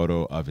shared a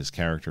photo of his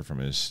character from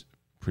his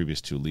previous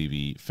 2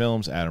 Levy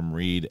films, Adam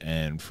Reed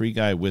and Free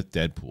Guy, with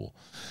Deadpool.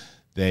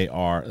 They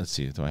are, let's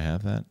see, do I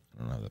have that?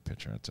 I don't have the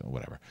picture. It's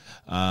whatever.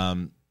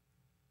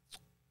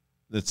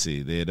 Let's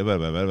see. They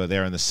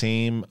are in the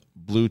same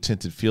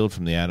blue-tinted field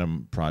from the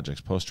Adam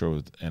Project's poster,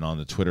 and on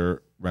the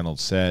Twitter,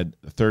 Reynolds said,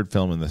 the third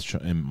film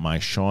in my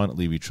Sean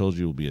Levy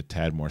trilogy will be a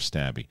tad more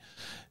stabby.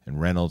 And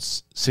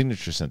Reynolds'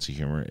 signature sense of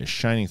humor is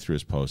shining through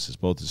his posts, as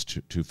both his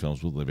two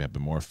films will have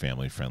been more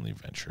family-friendly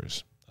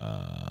ventures.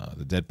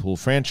 The Deadpool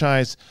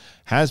franchise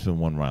has been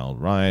one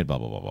wild ride, blah,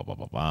 blah, blah, blah, blah,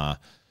 blah, blah.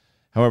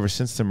 However,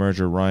 since the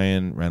merger,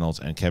 Ryan Reynolds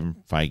and Kevin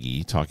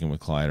Feige, talking with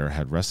Collider,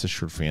 had rest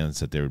assured fans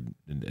that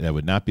that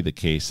would not be the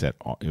case, that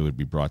it would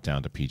be brought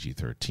down to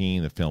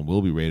PG-13. The film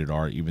will be rated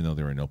R, even though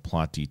there are no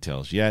plot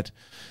details yet.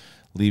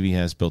 Levy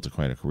has built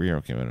quite a career.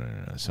 Okay,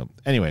 so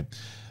anyway,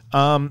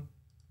 I think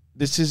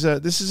this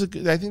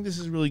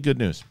is really good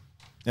news,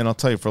 and I'll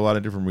tell you for a lot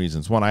of different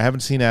reasons. One, I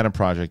haven't seen Adam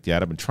Project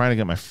yet. I've been trying to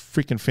get my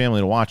freaking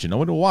family to watch it. No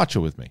one to watch it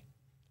with me,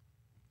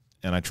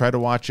 and I tried to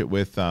watch it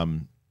with.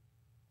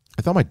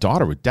 I thought my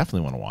daughter would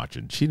definitely want to watch it,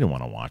 and she didn't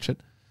want to watch it.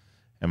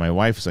 And my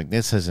wife was like,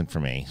 this isn't for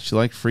me. She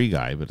liked Free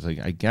Guy, but it's like,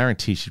 I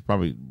guarantee she's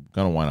probably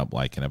going to wind up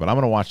liking it. But I'm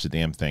going to watch the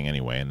damn thing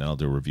anyway, and then I'll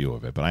do a review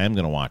of it. But I am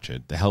going to watch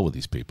it. The hell with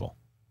these people.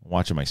 I'll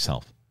watch it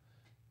myself.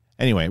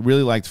 Anyway,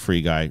 really liked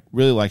Free Guy.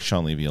 Really liked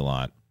Sean Levy a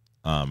lot.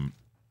 And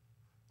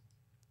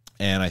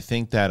I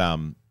think that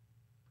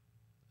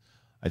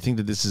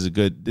this is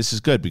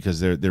good because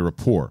they're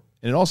rapport.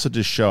 And it also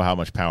just show how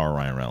much power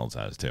Ryan Reynolds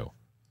has too.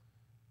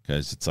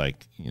 Because it's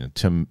like,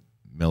 Tim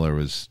Miller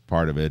was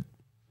part of it,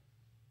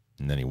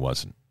 and then he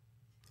wasn't,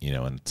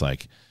 and it's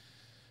like,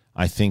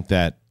 I think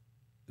that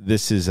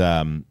this is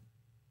going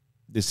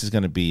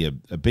to be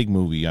a big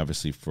movie,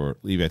 obviously, for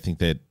Levy. I think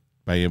that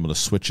by being able to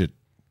switch it,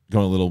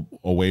 going a little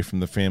away from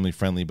the family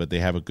friendly, but they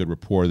have a good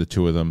rapport, the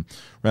two of them.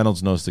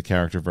 Reynolds knows the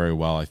character very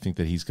well. I think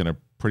that he's going to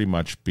pretty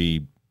much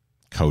be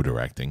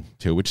co-directing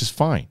too, which is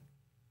fine.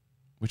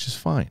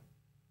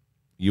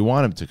 You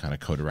want him to kind of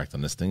co-direct on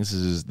this thing. This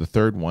is the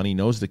third one. He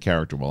knows the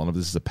character well enough.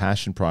 This is a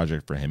passion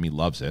project for him. He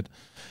loves it.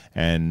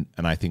 And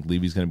I think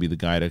Levy's going to be the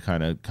guy to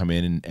kind of come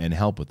in and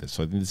help with this.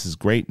 So I think this is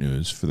great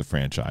news for the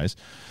franchise.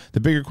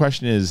 The bigger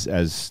question is,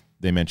 as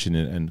they mentioned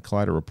in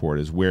Collider Report,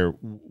 is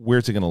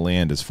where's it going to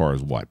land as far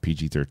as what?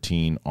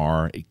 PG-13,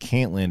 R? It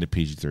can't land at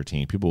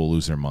PG-13. People will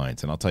lose their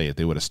minds. And I'll tell you, if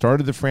they would have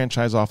started the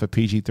franchise off at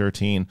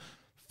PG-13,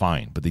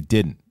 fine. But they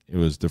didn't. It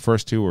was the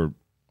first two were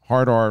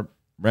hard R,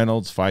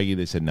 Reynolds, Feige,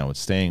 they said, no, it's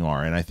staying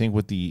R. And I think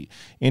with the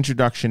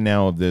introduction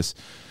now of this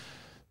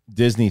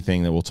Disney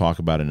thing that we'll talk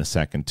about in a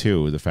second,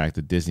 too, the fact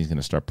that Disney's going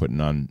to start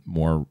putting on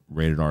more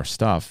rated R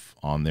stuff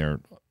on their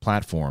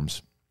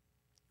platforms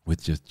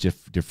with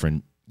just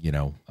different,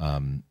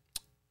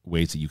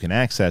 ways that you can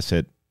access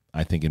it,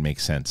 I think it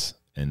makes sense.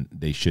 And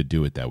they should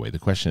do it that way. The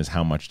question is,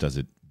 how much does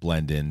it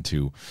blend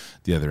into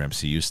the other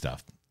MCU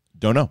stuff.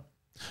 Don't know,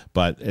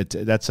 but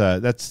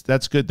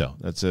that's good though.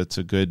 It's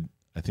a good.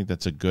 I think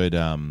that's a good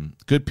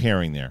good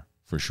pairing there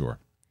for sure.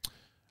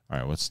 All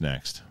right, what's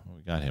next? Well,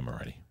 we got him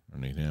already. We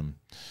don't need him.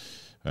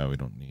 We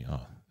don't need.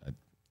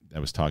 I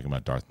was talking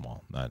about Darth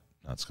Maul, not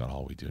Scott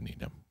Hall. We do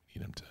need him. We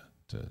need him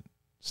to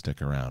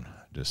stick around.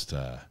 Just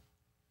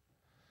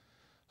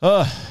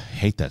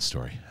hate that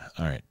story.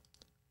 All right,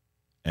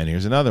 and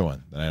here's another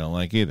one that I don't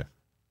like either.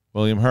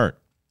 William Hurt.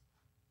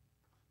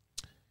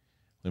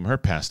 William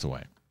Hurt passed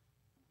away.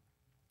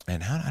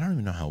 And I don't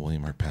even know how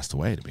William Hurt passed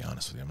away, to be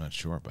honest with you. I'm not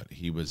sure. But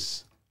he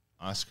was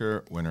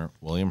Oscar winner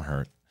William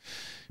Hurt.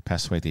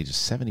 Passed away at the age of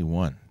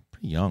 71.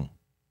 Pretty young.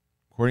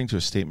 According to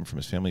a statement from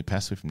his family, he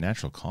passed away from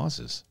natural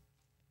causes.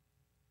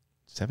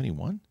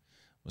 71?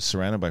 Was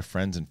surrounded by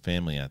friends and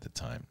family at the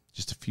time.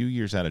 Just a few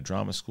years out of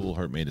drama school,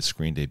 Hurt made a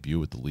screen debut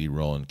with the lead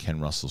role in Ken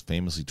Russell's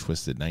famously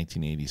twisted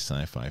 1980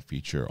 sci-fi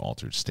feature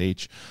Altered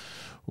State,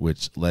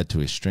 which led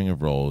to a string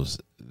of roles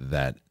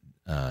that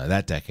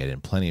decade in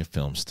plenty of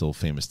films still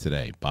famous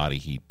today. Body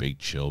Heat, Big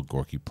Chill,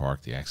 Gorky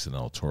Park, The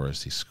Accidental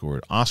Tourist. He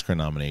scored Oscar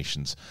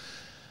nominations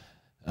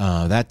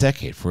that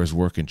decade for his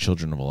work in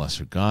Children of a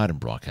Lesser God and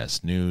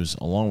Broadcast News,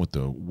 along with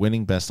the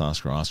winning Best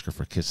Oscar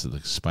for Kiss of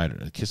the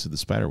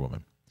Spider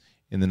Woman.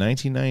 In the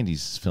 1990s,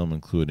 his film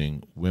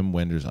including Wim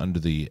Wenders'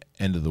 Until the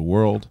End of the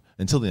World,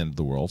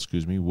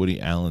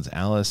 Woody Allen's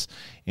Alice,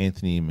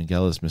 Anthony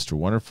Minghell's Mr.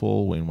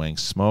 Wonderful, Wayne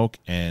Wang's Smoke,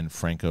 and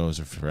Franco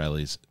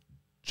Zeffirelli's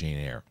Jane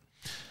Eyre.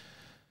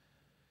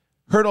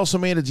 Hurt also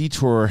made a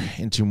detour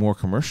into more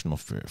commercial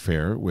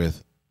fare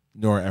with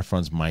Nora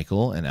Ephron's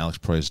Michael and Alex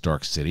Proyas'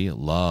 Dark City. I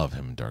love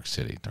him in Dark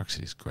City. Dark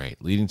City's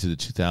great. Leading to the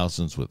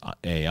 2000s with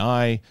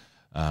AI,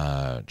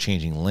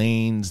 Changing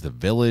Lanes, The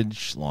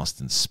Village,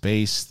 Lost in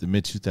Space. The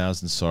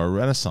mid-2000s saw a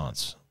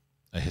renaissance.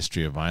 A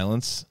History of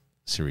Violence,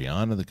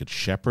 Syriana, The Good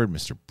Shepherd,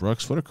 Mr.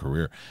 Brooks. What a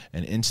career.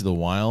 And Into the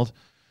Wild.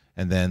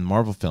 And then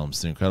Marvel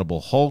films, The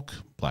Incredible Hulk,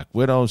 Black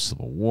Widow,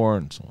 Civil War,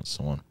 and so on and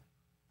so on.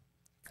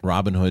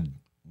 Robin Hood,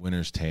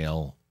 Winter's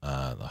Tale,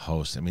 The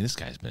Host. I mean, this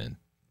guy's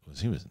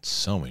he was in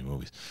so many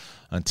movies.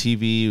 On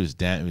TV, he was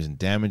in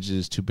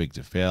Damages, Too Big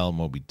to Fail,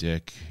 Moby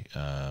Dick,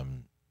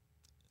 and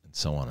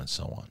so on and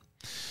so on.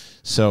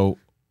 So,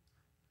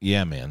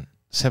 yeah, man,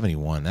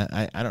 71.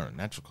 I don't know,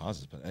 natural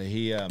causes, but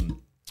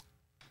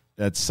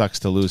that sucks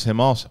to lose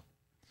him also.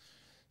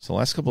 So,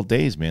 last couple of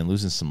days, man,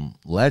 losing some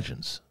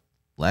legends.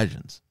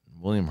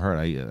 William Hurt.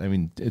 I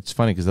mean, it's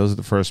funny because those are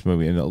the first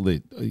movie,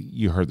 and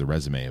you heard the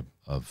resume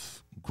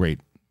of great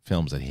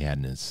films that he had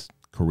in his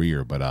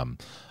career, but I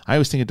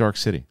always think of Dark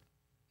City.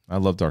 I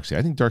love Dark City.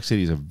 I think Dark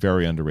City is a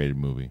very underrated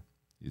movie.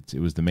 It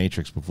was The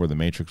Matrix before The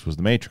Matrix was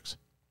The Matrix.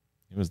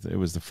 It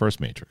was the first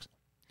Matrix,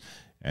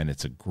 and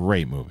it's a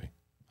great movie.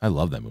 I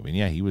love that movie. And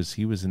yeah, he was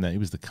in that. He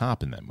was the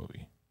cop in that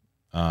movie.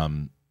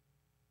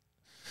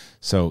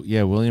 So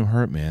yeah, William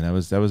Hurt, man, that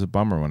was a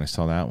bummer when I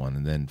saw that one,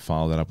 and then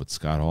followed that up with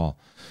Scott Hall.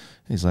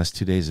 These last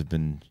 2 days have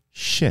been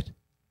shit,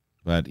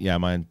 but yeah,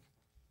 I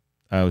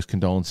always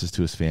condolences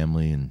to his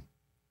family, and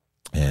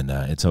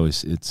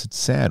it's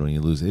sad when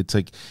you lose. It's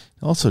like,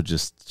 it also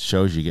just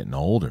shows you getting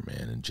older,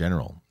 man, in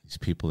general. These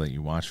people that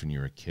you watch when you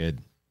were a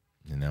kid,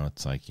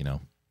 it's like,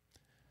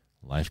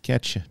 life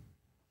gets you.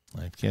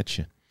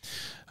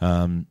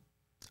 All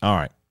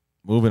right,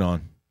 moving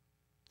on.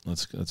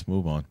 Let's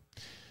move on.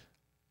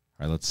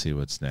 All right, let's see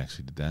what's next.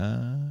 We did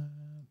that.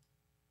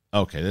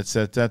 Okay,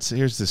 that's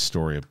here's this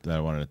story that I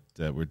wanted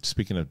that we're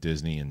speaking of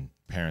Disney and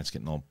parents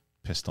getting all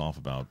pissed off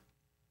about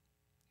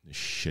the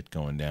shit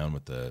going down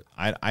with the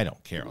I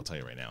don't care, I'll tell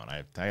you right now. And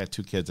I got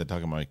 2 kids. I talk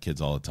about my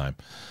kids all the time.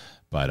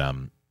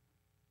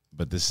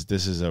 But this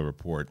is a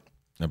report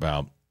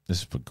about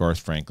this is for Garth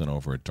Franklin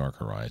over at Dark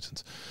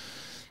Horizons.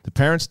 The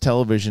Parents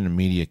Television and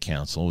Media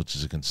Council, which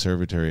is a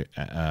conservatory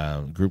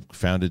group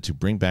founded to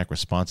bring back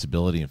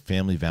responsibility and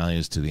family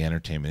values to the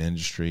entertainment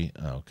industry,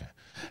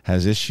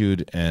 has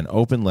issued an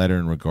open letter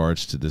in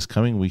regards to this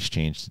coming week's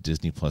change to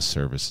Disney Plus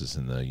services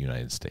in the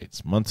United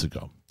States. Months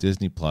ago,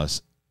 Disney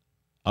Plus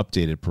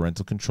updated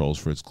parental controls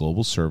for its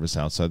global service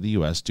outside the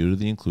U.S. due to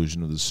the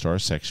inclusion of the Star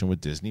section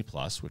with Disney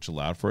Plus, which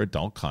allowed for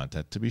adult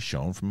content to be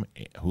shown from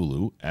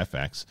Hulu,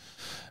 FX,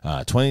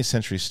 20th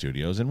Century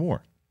Studios, and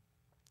more.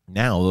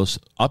 Now, those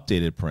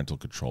updated parental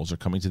controls are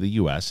coming to the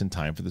U.S. in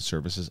time for the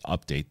service's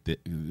update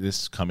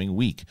this coming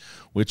week,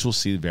 which will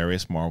see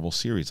various Marvel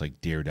series like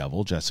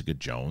Daredevil, Jessica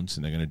Jones,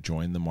 and they're going to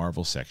join the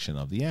Marvel section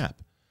of the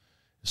app.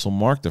 This will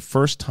mark the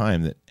first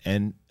time that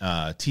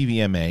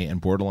TVMA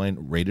and borderline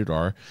rated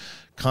R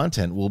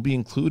content will be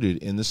included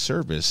in the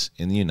service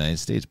in the United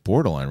States.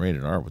 Borderline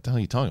rated R? What the hell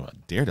are you talking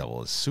about?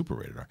 Daredevil is super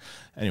rated R.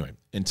 Anyway,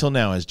 until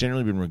now has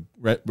generally been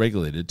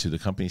regulated to the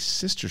company's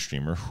sister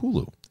streamer,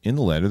 Hulu. In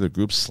the letter, the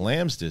group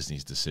slams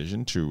Disney's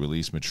decision to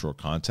release mature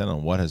content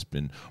on what has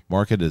been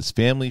marketed as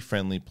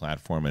family-friendly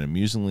platform and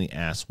amusingly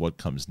asks what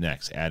comes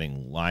next,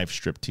 adding live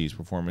striptease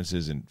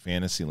performances in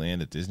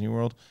Fantasyland at Disney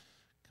World?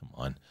 Come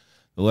on.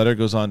 The letter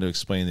goes on to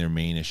explain their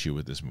main issue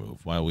with this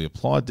move. While we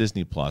applaud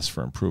Disney Plus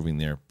for improving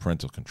their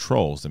parental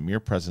controls, the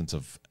mere presence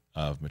of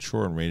of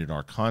mature and rated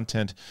R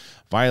content,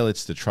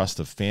 violates the trust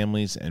of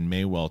families, and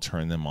may well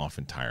turn them off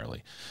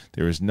entirely.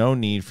 There is no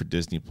need for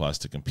Disney Plus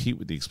to compete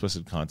with the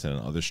explicit content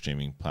on other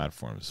streaming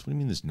platforms. What do you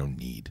mean there's no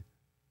need?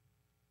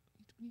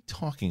 What are you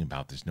talking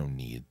about? There's no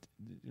need.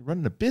 You're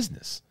running a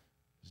business.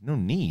 There's no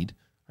need.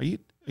 Are you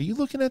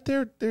looking at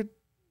their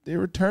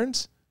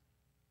returns?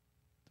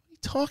 What are you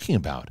talking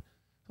about?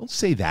 Don't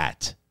say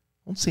that.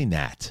 Don't say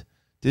that.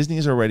 Disney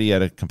is already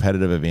at a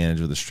competitive advantage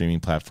with a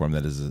streaming platform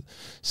that is the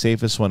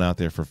safest one out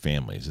there for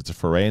families. It's a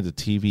foray into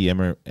TV.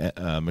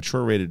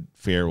 Mature-rated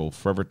fare will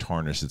forever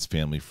tarnish its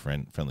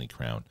family-friendly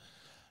crown.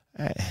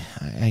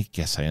 I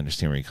guess I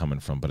understand where you're coming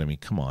from, but I mean,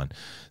 come on.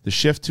 The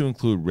shift to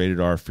include rated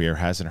R fare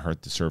hasn't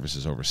hurt the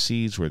services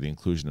overseas, where the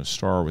inclusion of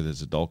Star with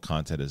its adult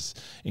content has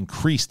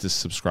increased the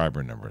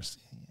subscriber numbers.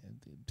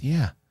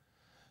 Yeah.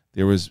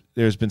 There's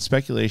been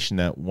speculation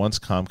that once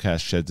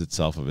Comcast sheds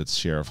itself of its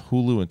share of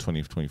Hulu in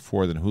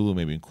 2024, then Hulu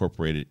may be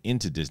incorporated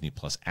into Disney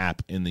Plus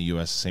app in the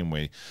U.S. the same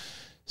way,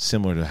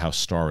 similar to how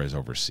Star is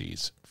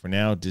overseas. For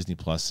now, Disney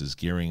Plus is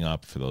gearing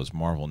up for those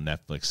Marvel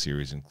Netflix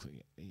series.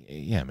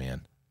 Yeah,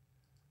 man.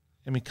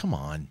 I mean, come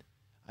on.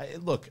 I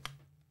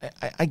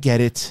get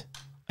it.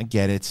 I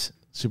get it.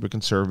 Super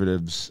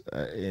conservatives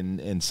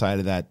inside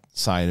of that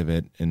side of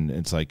it, and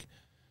it's like,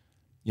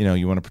 you know,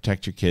 you want to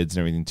protect your kids and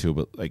everything too,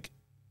 but like,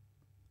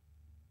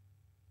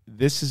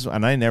 this is,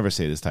 and I never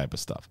say this type of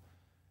stuff.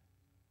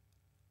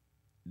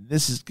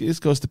 This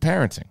goes to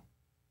parenting.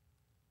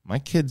 My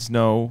kids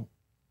know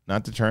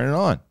not to turn it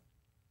on.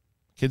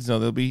 Kids know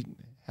there'll be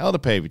hell to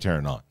pay if you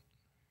turn it on.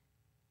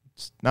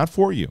 It's not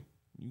for you.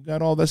 You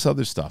got all this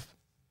other stuff.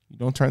 You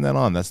don't turn that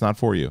on. That's not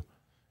for you.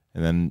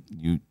 And then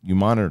you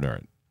monitor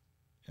it.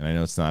 And I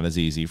know it's not as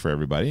easy for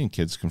everybody, and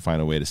kids can find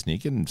a way to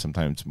sneak it. And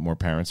sometimes more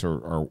parents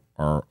are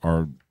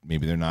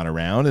maybe they're not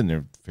around, and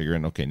they're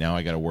figuring, okay, now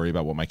I got to worry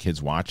about what my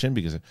kid's watching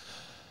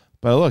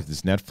but look,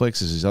 this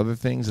Netflix is these other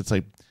things. It's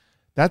like,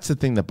 that's the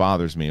thing that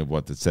bothers me of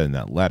what it said in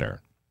that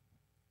letter.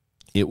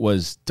 It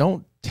was,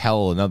 don't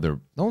tell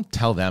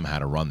them how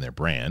to run their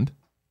brand.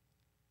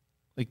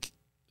 Like,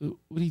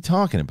 what are you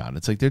talking about?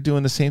 It's like they're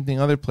doing the same thing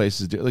other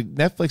places do. Like,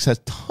 Netflix has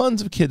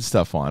tons of kids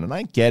stuff on, and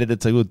I get it.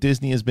 It's like, well,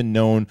 Disney has been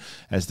known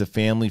as the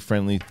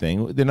family-friendly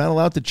thing. They're not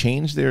allowed to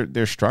change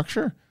their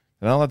structure.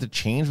 They're not allowed to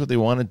change what they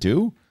want to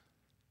do.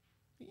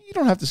 You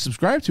don't have to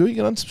subscribe to it. You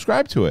can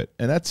unsubscribe to it,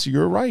 and that's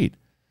your right.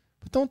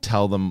 But don't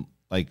tell them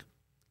like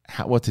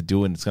what to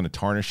do and it's going to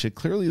tarnish it.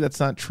 Clearly, that's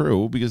not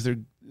true, because they're,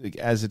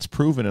 as it's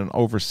proven in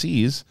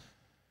overseas,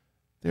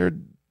 they're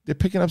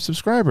picking up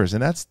subscribers,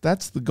 and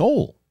that's the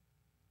goal.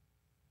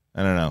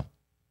 I don't know.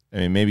 I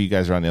mean, maybe you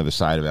guys are on the other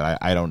side of it.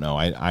 I don't know.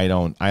 I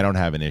don't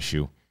have an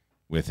issue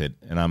with it,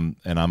 and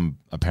I'm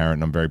a parent,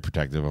 and I'm very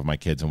protective of my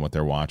kids and what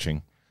they're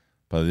watching.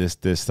 But this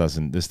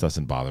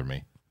doesn't bother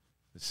me.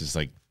 This is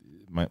like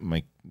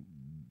my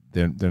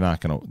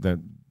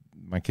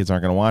kids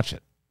aren't gonna watch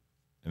it.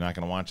 They're not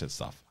gonna watch that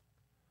stuff.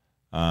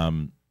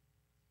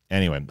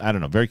 Anyway, I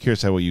don't know. Very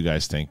curious what you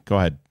guys think. Go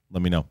ahead.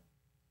 Let me know.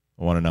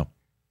 I want to know.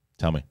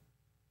 Tell me.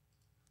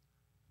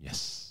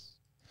 Yes.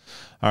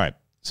 All right.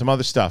 Some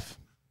other stuff.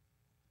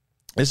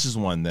 This is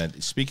one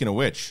that, speaking of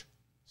which,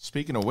 if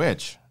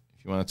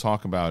you want to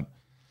talk about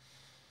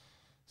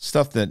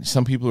stuff that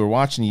some people are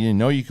watching you didn't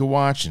know you could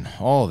watch and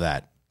all of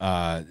that,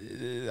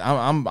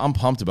 I'm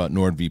pumped about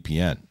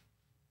NordVPN,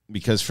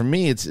 because for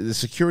me, it's the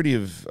security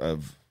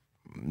of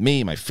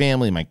me, my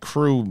family, my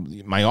crew,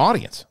 my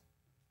audience.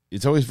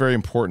 It's always very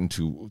important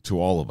to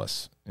all of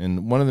us.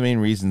 And one of the main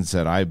reasons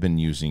that I've been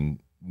using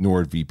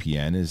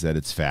NordVPN is that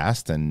it's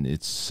fast and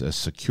it's a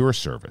secure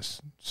service.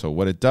 So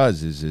what it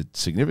does is it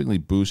significantly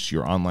boosts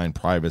your online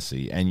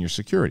privacy and your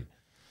security.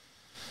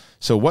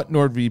 So what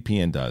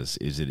NordVPN does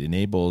is it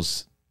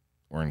enables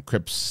or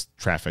encrypts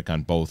traffic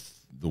on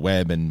both the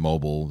web and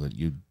mobile, that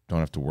you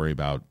don't have to worry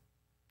about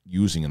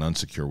using an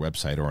unsecure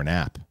website or an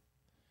app.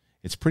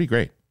 It's pretty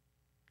great,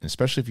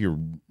 especially if you're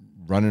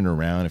running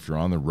around, if you're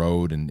on the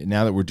road. And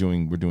now that we're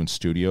doing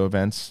studio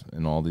events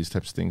and all these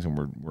types of things, and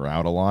we're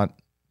out a lot,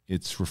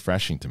 it's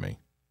refreshing to me,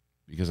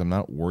 because I'm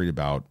not worried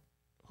about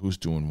who's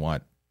doing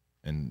what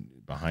and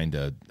behind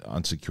a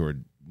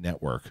unsecured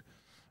network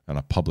on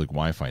a public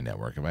Wi-Fi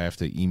network. If I have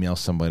to email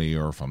somebody,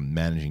 or if I'm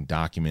managing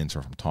documents, or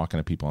if I'm talking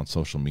to people on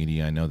social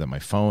media, I know that my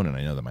phone and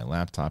I know that my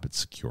laptop, it's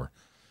secure,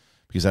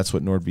 because that's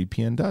what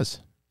NordVPN does.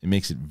 It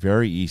makes it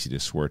very easy to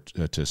switch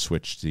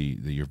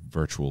your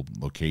virtual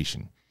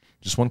location.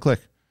 Just one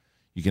click.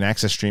 You can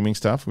access streaming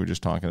stuff we were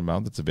just talking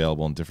about that's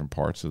available in different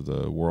parts of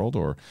the world,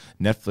 or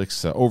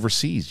Netflix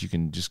overseas. You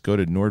can just go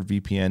to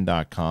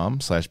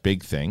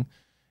nordvpn.com/bigthing.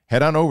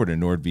 Head on over to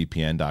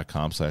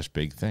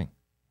nordvpn.com/bigthing.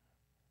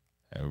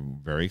 I'm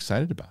very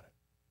excited about it.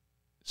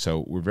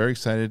 So we're very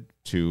excited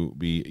to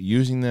be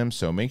using them.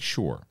 So make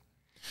sure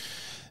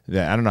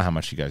that, I don't know how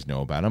much you guys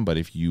know about them, but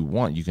if you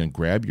want, you can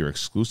grab your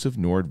exclusive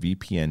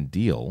NordVPN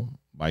deal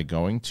by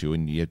going to,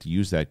 and you have to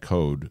use that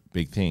code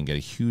BIGTHING, get a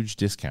huge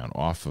discount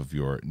off of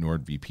your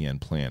NordVPN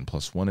plan,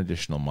 plus one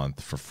additional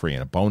month for free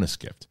and a bonus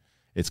gift.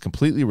 It's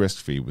completely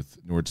risk-free with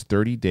Nord's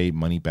 30-day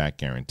money-back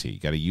guarantee. You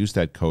got to use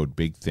that code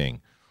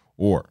BIGTHING,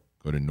 or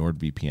go to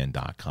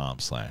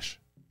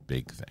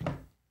nordvpn.com/bigthing. All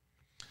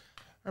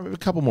right, we have a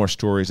couple more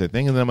stories, I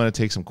think, and then I'm going to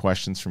take some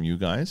questions from you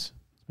guys.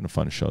 It's been a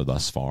fun show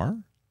thus far.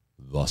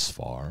 What's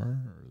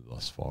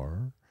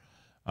the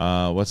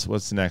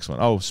next one?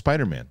 Oh,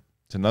 Spider-Man.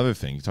 It's another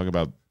thing. You talk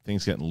about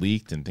things getting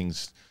leaked and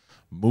things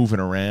moving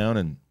around,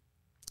 and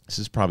this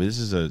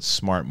is a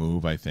smart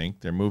move, I think.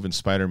 They're moving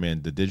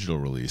Spider-Man to digital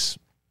release,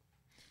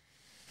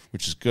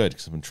 which is good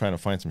because I've been trying to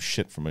find some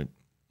shit for my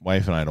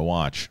wife and I to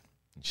watch.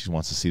 She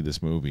wants to see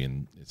this movie,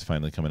 and it's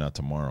finally coming out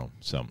tomorrow.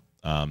 So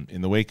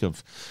in the wake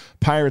of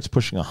Pirates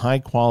pushing a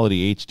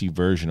high-quality HD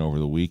version over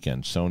the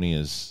weekend, Sony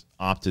has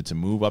opted to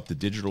move up the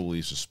digital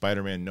release of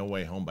Spider-Man No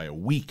Way Home by a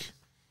week.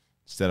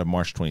 Instead of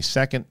March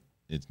 22nd,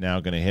 it's now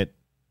going to hit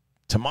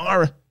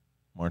tomorrow,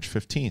 March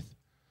 15th.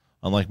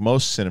 Unlike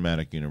most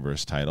cinematic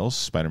universe titles,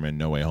 Spider-Man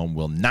No Way Home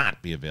will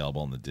not be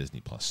available on the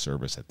Disney Plus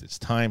service at this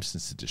time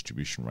since the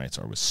distribution rights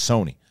are with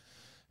Sony.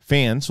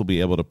 Fans will be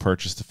able to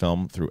purchase the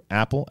film through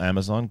Apple,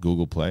 Amazon,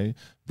 Google Play,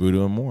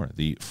 Vudu, and more.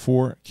 The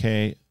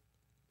 4K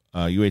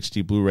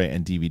UHD Blu-ray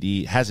and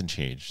DVD hasn't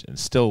changed and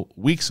is still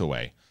weeks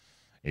away,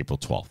 April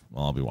 12th.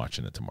 Well, I'll be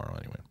watching it tomorrow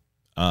anyway.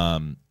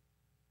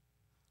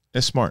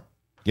 It's smart.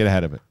 Get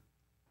ahead of it.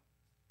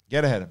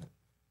 Get it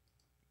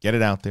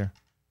out there.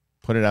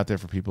 Put it out there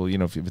for people. You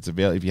know, if it's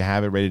available, if you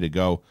have it ready to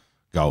go,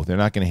 go. They're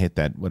not going to hit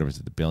that, whatever is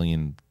it, the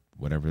billion,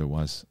 whatever it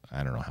was.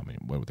 I don't know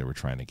what they were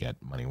trying to get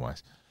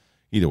money-wise.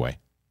 Either way.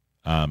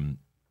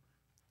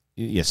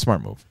 Yeah,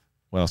 smart move.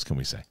 What else can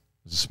we say?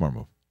 It's a smart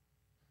move.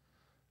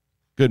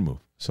 Good move.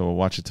 So we'll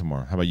watch it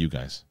tomorrow. How about you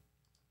guys?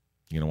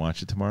 You going to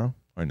watch it tomorrow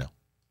or no?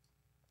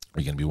 Are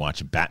you going to be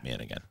watching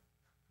Batman again?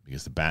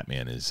 Because the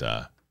Batman is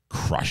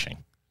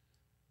crushing.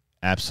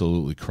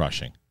 Absolutely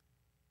crushing.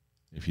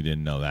 If you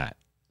didn't know that.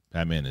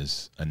 Batman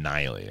is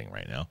annihilating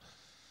right now.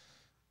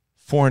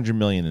 $400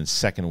 million in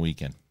second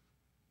weekend.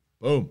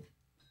 Boom.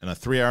 And a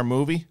 3-hour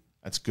movie?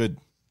 That's good.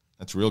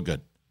 That's real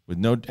good.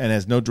 And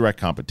has no direct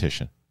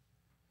competition.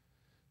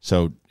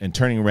 So, and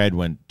Turning Red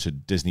went to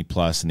Disney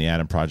Plus, and The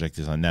Adam Project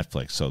is on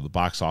Netflix. So the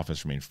box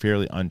office remained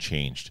fairly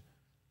unchanged.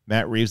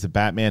 Matt Reeves, the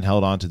Batman,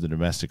 held on to the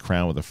domestic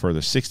crown with a further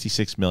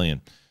 $66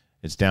 million.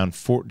 It's down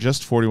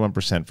just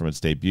 41% from its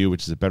debut,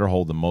 which is a better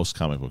hold than most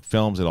comic book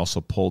films. It also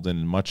pulled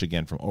in much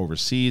again from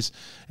overseas.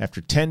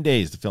 After 10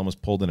 days, the film has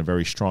pulled in a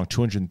very strong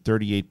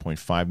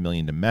 $238.5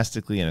 million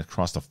domestically, and it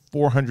crossed the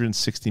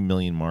 $460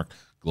 million mark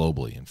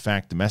globally. In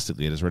fact,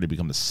 domestically, it has already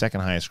become the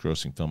second highest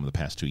grossing film of the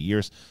past 2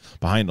 years,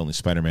 behind only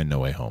Spider-Man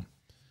No Way Home.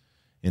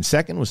 In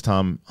second was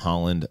Tom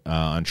Holland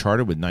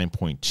Uncharted with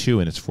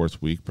 9.2 in its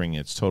fourth week, bringing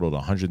its total to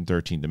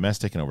 113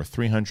 domestic and over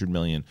 $300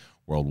 million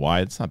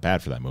worldwide. It's not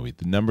bad for that movie.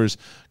 The numbers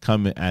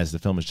come as the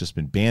film has just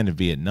been banned in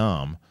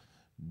Vietnam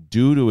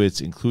due to its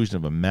inclusion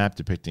of a map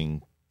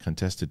depicting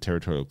contested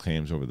territorial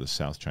claims over the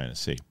South China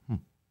Sea.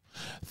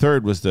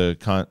 Third was the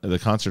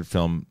concert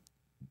film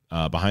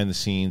Behind the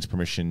Scenes,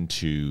 Permission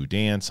to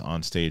Dance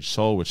on Stage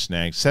Soul, which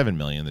snagged $7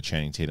 million. The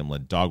Channing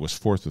Tatum-led Dog was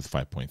fourth with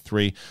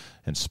 5.3,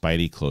 and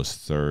Spidey closed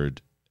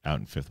third, out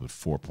in fifth with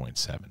 4.7.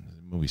 The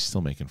movie's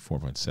still making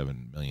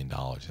 $4.7 million,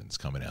 and it's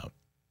coming out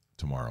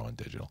tomorrow on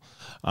digital.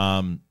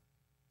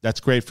 That's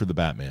great for the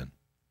Batman.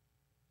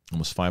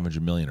 Almost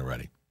 $500 million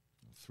already.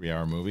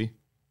 3-hour movie.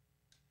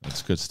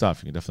 That's good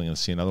stuff. You're definitely going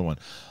to see another one.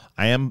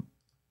 I am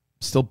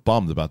still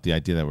bummed about the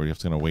idea that we're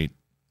just going to wait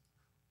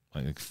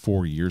like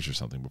 4 years or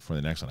something before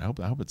the next one.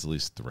 I hope it's at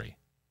least 3.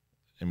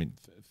 I mean,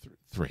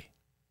 3. I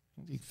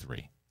think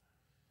 3.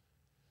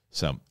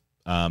 So,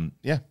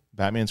 yeah,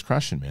 Batman's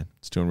crushing, man.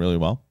 It's doing really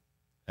well,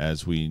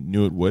 as we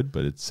knew it would.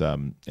 But it's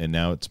and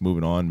now it's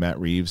moving on. Matt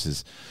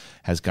Reeves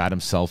has got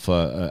himself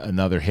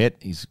another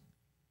hit.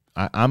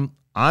 I'm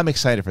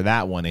excited for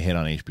that one to hit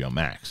on HBO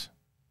Max,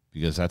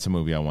 because that's a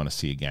movie I want to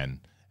see again.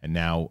 And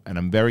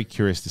I'm very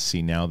curious to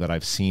see, now that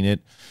I've seen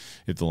it,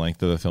 if the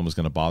length of the film is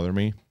going to bother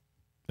me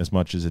as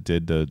much as it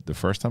did the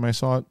first time I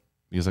saw it.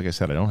 Because like I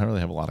said, I don't really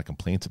have a lot of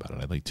complaints about it.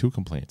 I had like 2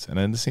 complaints. And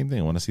then the same thing,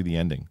 I want to see the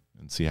ending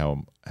and see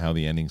how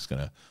the ending's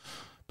going to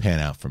pan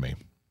out for me.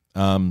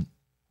 All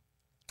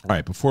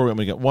right, I'm going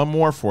to get one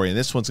more for you. And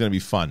this one's going to be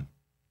fun.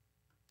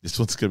 You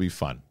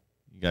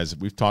guys,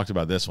 we've talked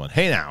about this one.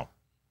 Hey now.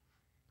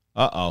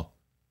 Uh-oh.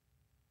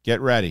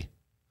 Get ready.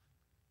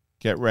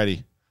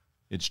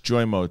 It's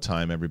joy mode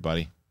time,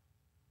 everybody.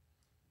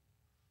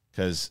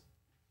 Because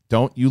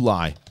don't you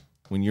lie.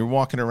 When you're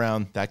walking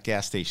around that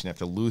gas station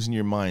after losing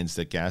your minds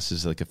that gas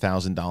is like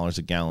 $1,000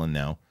 a gallon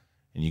now,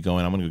 and you go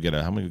in, I'm gonna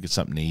go get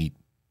something to eat.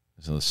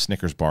 There's a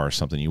Snickers bar or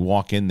something. You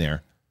walk in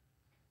there,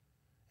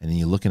 and then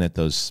you're looking at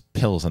those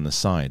pills on the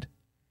side.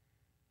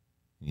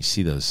 And you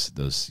see those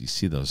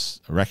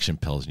erection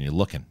pills, and you're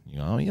looking. You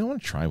go, oh, you don't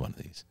want to try one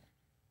of these.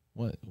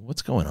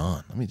 What's going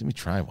on? Let me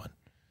try one.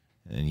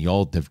 And you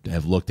all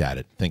have looked at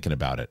it, thinking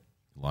about it,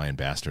 lying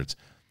bastards.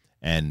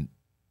 And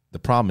the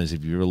problem is,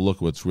 if you ever look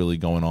at what's really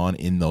going on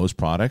in those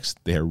products,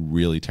 they're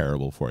really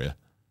terrible for you.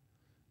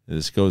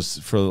 This goes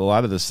for a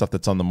lot of the stuff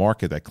that's on the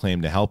market that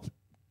claim to help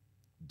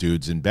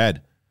dudes in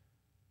bed.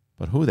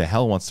 But who the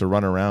hell wants to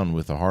run around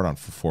with a hard-on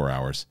for 4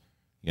 hours?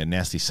 You got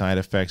nasty side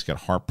effects, got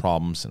heart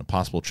problems, and a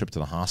possible trip to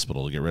the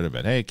hospital to get rid of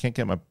it. Hey, I can't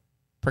get my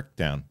prick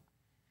down.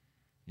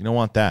 You don't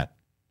want that.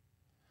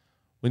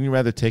 Wouldn't you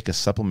rather take a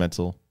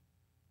supplemental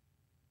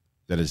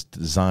that is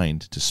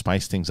designed to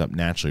spice things up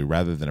naturally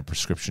rather than a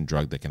prescription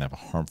drug that can have a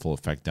harmful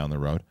effect down the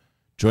road?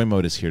 Joy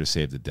Mode is here to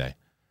save the day.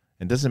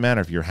 It doesn't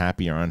matter if you're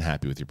happy or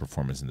unhappy with your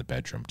performance in the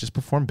bedroom. Just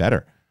perform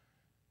better.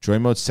 Joy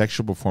Mode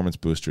Sexual Performance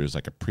Booster is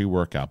like a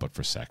pre-workout, but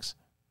for sex.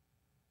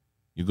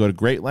 You go to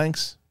great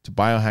lengths to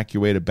biohack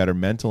your way to better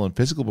mental and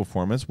physical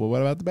performance. Well,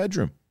 what about the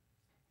bedroom?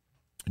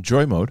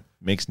 Joy Mode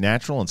makes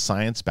natural and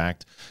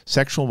science-backed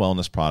sexual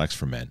wellness products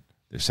for men.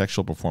 Their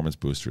Sexual Performance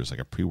Booster is like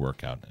a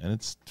pre-workout, and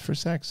it's for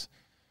sex.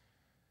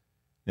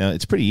 Now,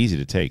 it's pretty easy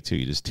to take, too.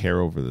 You just tear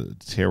open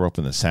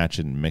the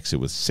sachet and mix it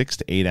with 6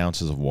 to 8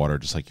 ounces of water,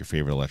 just like your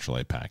favorite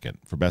electrolyte packet.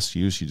 For best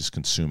use, you just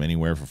consume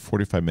anywhere from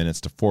 45 minutes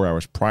to 4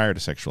 hours prior to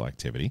sexual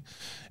activity,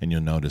 and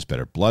you'll notice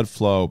better blood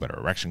flow, better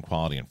erection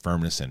quality and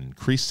firmness, and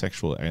increased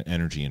sexual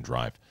energy and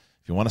drive.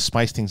 If you want to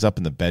spice things up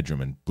in the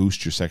bedroom and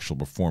boost your sexual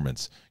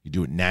performance, you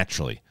do it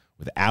naturally,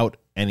 without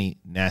any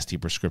nasty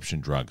prescription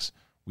drugs.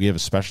 We have a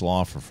special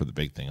offer for the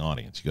Big Thing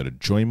audience. You go to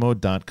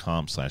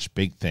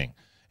joymode.com/bigthing.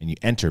 And you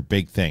enter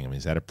Big Thing. I mean,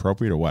 is that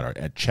appropriate or what?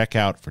 At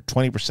checkout for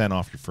 20%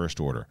 off your first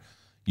order.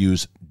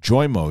 Use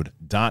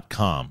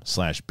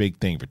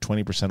joymode.com/bigthing for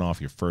 20%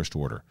 off your first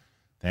order.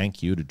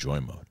 Thank you to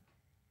Joy Mode.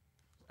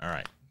 All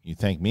right. You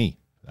thank me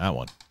for that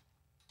one.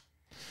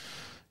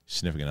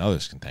 Significant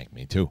others can thank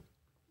me too.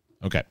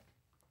 Okay.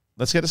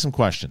 Let's get to some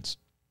questions.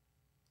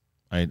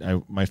 My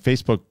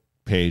Facebook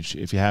page,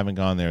 if you haven't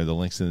gone there, the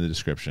link's in the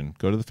description.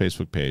 Go to the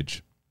Facebook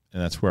page, and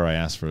that's where I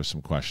asked for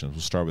some questions.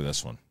 We'll start with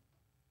this one.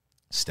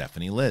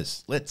 Stephanie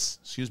Litz. I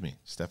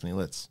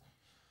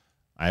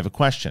have a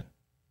question.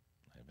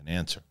 I have an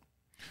answer.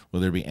 Will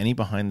there be any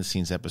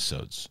behind-the-scenes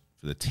episodes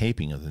for the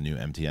taping of the new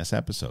MTS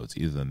episodes,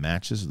 either the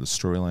matches or the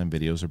storyline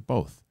videos or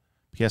both?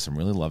 P.S. I'm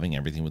really loving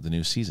everything with the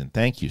new season.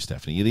 Thank you,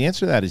 Stephanie. The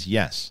answer to that is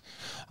yes.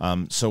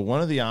 So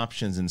one of the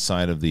options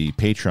inside of the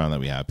Patreon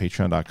that we have,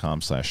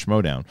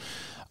 patreon.com/schmodown,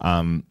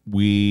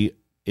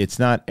 it's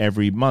not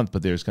every month,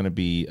 but there's going to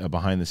be a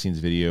behind-the-scenes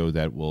video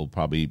that will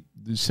probably,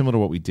 similar to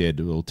what we did,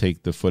 we'll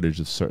take the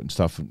footage of certain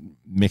stuff,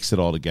 mix it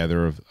all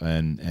together,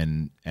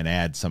 and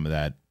add some of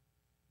that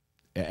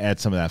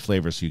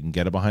flavor so you can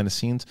get it behind the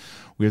scenes.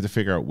 We have to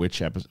figure out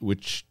which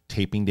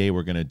taping day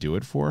we're going to do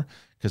it for,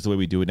 because the way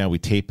we do it now, we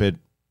tape on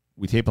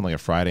like a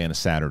Friday and a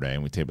Saturday,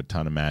 and we tape a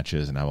ton of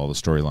matches and have all the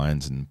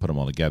storylines and put them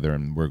all together,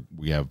 and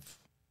we have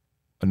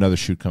another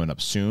shoot coming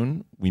up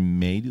soon. We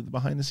may do the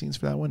behind the scenes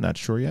for that one. Not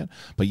sure yet.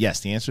 But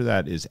yes, the answer to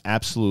that is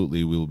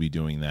absolutely we will be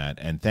doing that.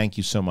 And thank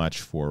you so much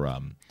for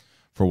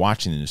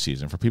watching the new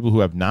season. For people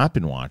who have not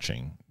been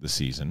watching the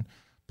season,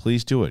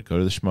 please do it. Go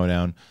to the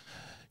Schmodown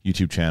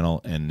YouTube channel,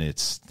 and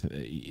let's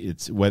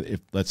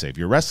say if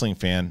you're a wrestling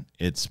fan,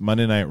 it's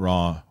Monday Night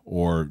Raw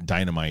or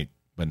Dynamite,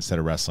 but instead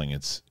of wrestling,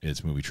 it's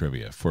movie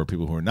trivia. For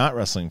people who are not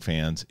wrestling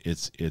fans,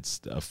 it's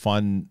a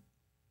fun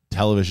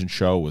television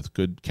show with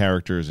good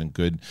characters and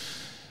good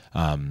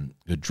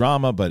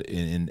drama, but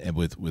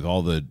with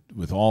all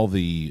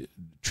the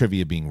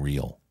trivia being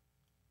real.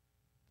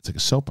 It's like a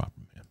soap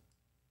opera, man.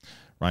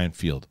 Ryan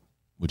Field,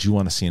 would you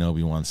want to see an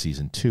Obi-Wan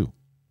season 2?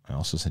 I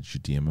also sent you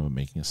a DM about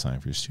making a sign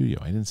for your studio.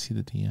 I didn't see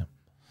the DM,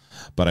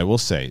 but I will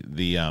say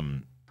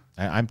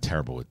I'm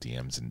terrible with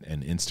DMs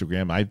and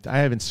Instagram. I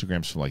have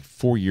Instagrams from like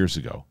 4 years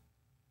ago.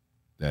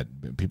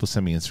 That people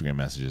send me Instagram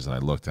messages, and I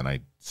looked, and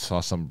I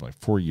saw some like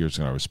 4 years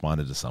ago. I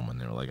responded to someone.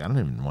 They were like, "I don't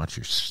even watch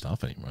your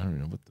stuff anymore. I don't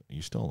even know are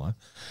you still alive?"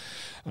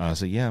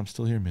 So yeah, I'm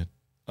still here, man.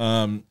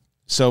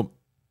 So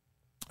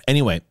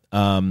anyway,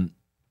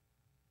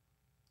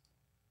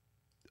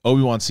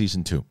 Obi-Wan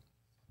season 2.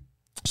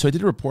 So I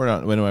did a report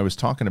on when I was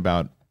talking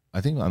about,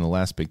 I think on the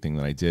last big thing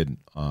that I did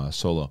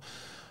solo.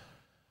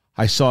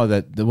 I saw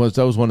that that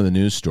was one of the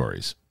news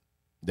stories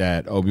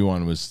that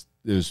Obi-Wan was.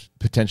 There's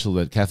potential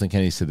that Kathleen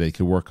Kennedy said they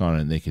could work on it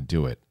and they could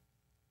do it.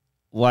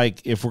 Like,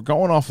 if we're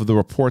going off of the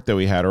report that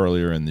we had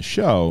earlier in the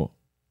show,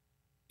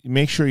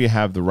 make sure you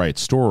have the right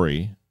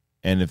story.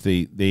 And if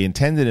they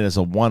intended it as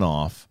a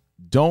one-off,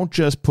 don't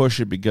just push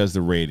it because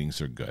the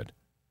ratings are good.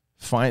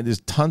 There's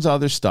tons of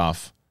other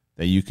stuff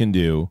that you can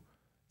do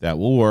that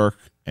will work,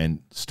 and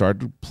start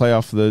to play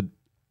off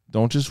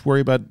don't just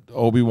worry about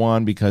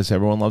Obi-Wan because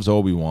everyone loves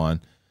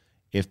Obi-Wan.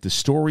 If the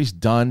story's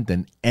done,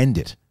 then end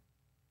it.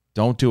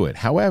 Don't do it.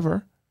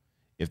 However,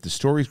 if the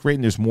story's great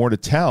and there's more to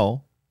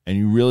tell and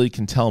you really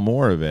can tell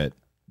more of it,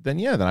 then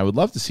I would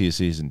love to see a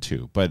season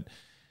 2. But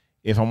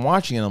if I'm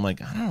watching it, I'm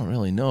like, I don't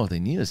really know if they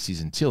need a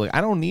season 2. Like,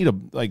 I don't need a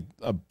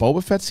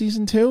Boba Fett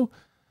season 2.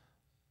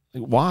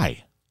 Like,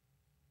 why?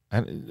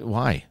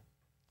 Why?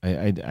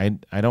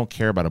 I don't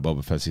care about a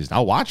Boba Fett season.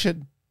 I'll watch it,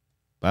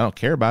 but I don't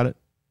care about it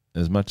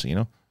as much,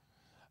 I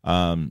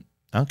don't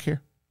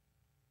care.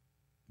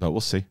 But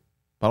we'll see.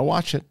 But I'll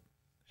watch it,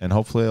 and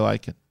hopefully I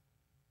like it.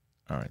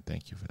 All right,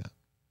 thank you for that.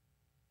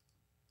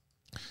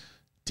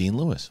 Dean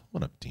Lewis.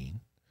 What up, Dean?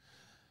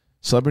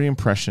 Celebrity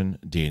impression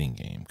dating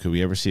game. Could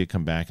we ever see it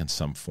come back in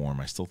some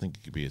form? I still think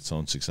it could be its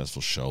own successful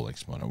show like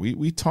Shimoda.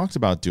 We talked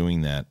about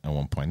doing that at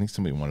one point. I think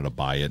somebody wanted to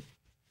buy it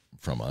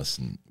from us,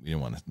 and we didn't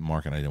want to.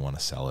 Mark and I didn't want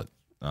to sell it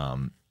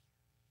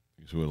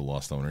because we would have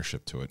lost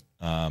ownership to it.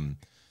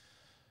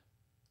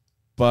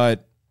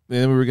 But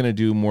then we were going to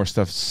do more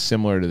stuff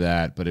similar to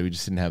that, but we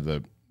just didn't have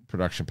the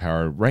production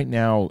power right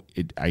now.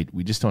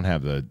 We just don't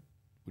have the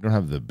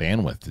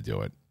bandwidth to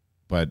do it.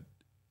 But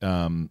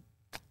and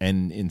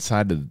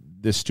inside of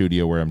this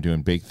studio where I'm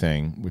doing Big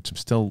Thing, which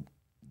the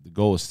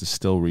goal is to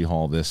still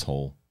rehaul this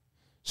whole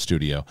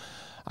studio.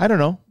 I don't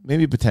know,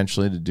 maybe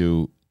potentially to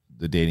do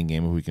the dating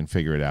game if we can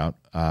figure it out.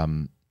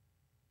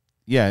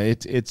 Yeah,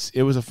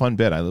 it was a fun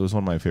bit. It was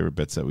one of my favorite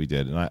bits that we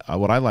did, and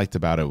what I liked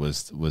about it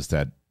was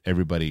that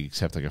everybody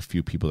except like a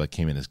few people that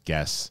came in as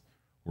guests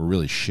were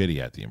really shitty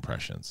at the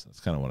impressions.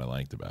 That's kind of what I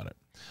liked about it.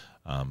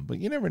 But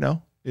you never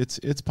know.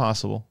 It's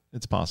possible.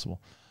 It's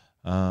possible.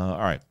 All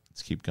right,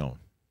 let's keep going.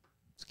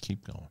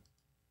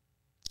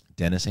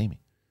 Dennis Amy,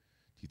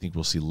 do you think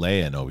we'll see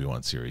Leia in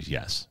Obi-Wan series?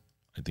 Yes.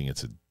 I think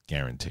it's a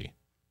guarantee.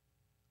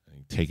 I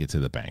think take it to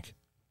the bank.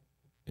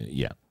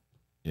 Yeah.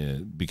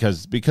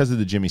 Because of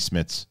the Jimmy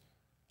Smits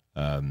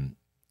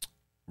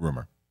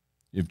rumor.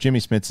 If Jimmy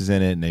Smits is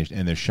in it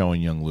and they're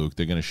showing young Luke,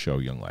 they're going to show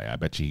young Leia. I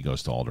bet you he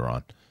goes to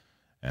Alderaan,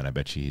 and I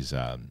bet you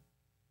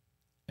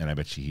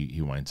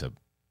he winds up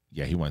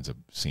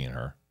seeing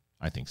her.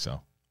 I think so.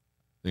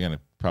 They're going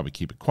to probably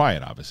keep it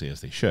quiet, obviously,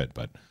 as they should,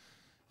 but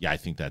yeah, I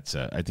think that's.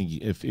 I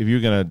think if you're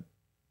gonna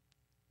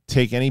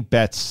take any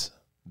bets,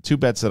 two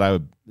bets that I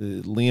would,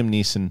 Liam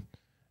Neeson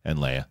and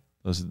Leia.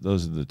 Those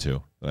are the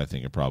two that I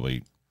think are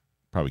probably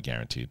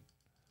guaranteed.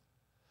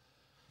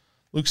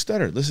 Luke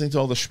Studdard, listening to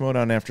all the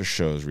Schmodown after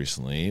shows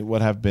recently,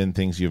 what have been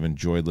things you've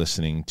enjoyed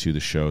listening to the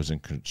shows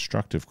and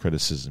constructive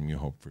criticism you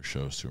hope for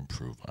shows to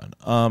improve on?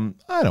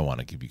 I don't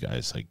want to give you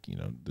guys the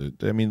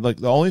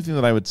only thing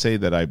that I would say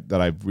that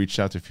I've reached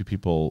out to a few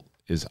people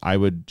is I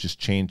would just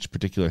change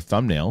particular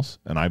thumbnails,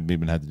 and I've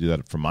even had to do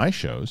that for my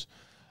shows.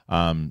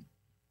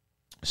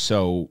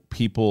 So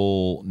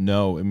people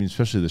know, I mean,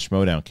 especially the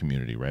Schmodown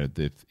community, right?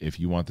 If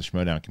you want the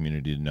Schmodown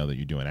community to know that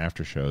you're doing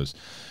after shows,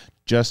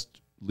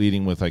 just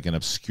leading with like an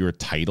obscure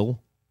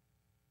title,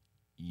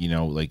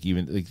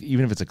 even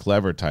if it's a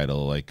clever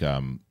title, like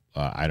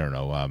I don't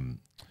know,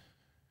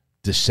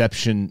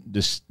 deception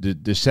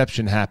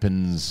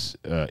happens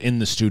in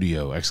the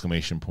studio! !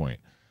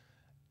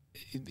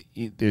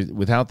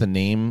 Without the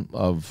name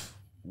of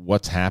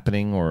what's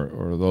happening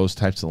or those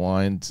types of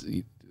lines,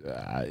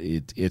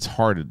 it's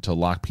hard to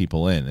lock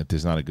people in if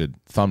there's not a good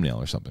thumbnail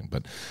or something.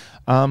 But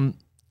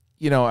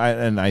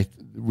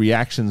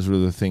reactions were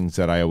the things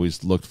that I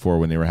always looked for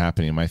when they were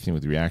happening. And my thing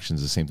with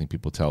reactions, the same thing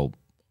people tell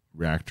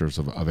reactors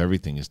of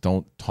everything, is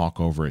don't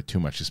talk over it too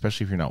much,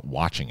 especially if you're not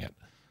watching it.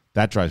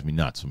 That drives me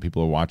nuts when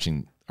people are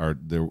watching,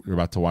 they're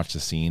about to watch the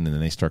scene and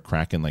then they start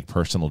cracking like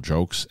personal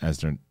jokes as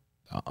they're.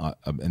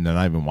 And they're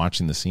not even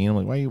watching the scene. I'm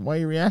like, why are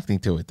you reacting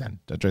to it then?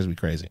 That drives me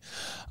crazy.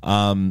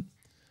 But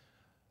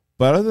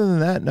other than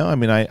that, no. I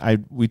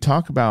mean, we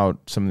talk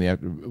about some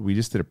of we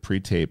just did a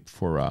pre-tape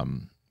for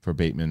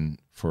Bateman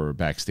for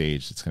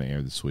Backstage. It's going to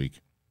air this week,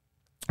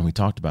 and we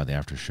talked about the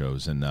after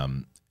shows.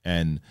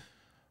 And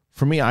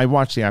for me, I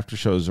watch the after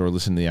shows or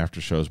listen to the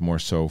after shows more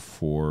so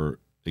for.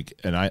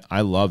 And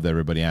I love that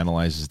everybody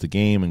analyzes the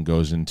game and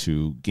goes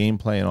into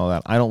gameplay and all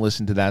that. I don't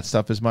listen to that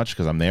stuff as much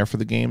because I'm there for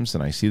the games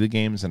and I see the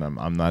games, and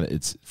I'm not.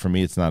 It's for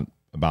me. It's not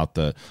about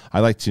the.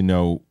 I like to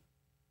know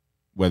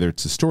whether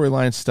it's the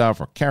storyline stuff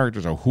or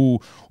characters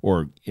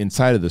or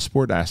inside of the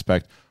sport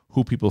aspect,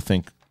 who people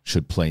think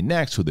should play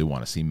next, who they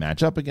want to see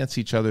match up against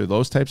each other,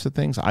 those types of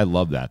things. I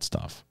love that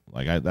stuff.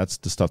 That's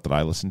the stuff that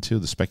I listen to,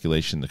 the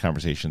speculation, the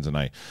conversations, and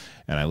I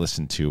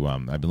listen to.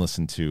 I've been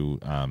listening to.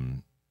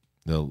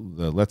 The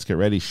Let's Get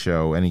Ready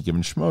show, Any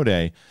Given Schmo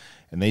Day,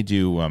 and they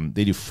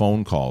do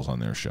phone calls on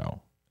their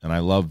show, and I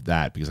love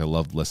that because I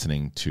love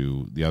listening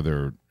to the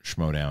other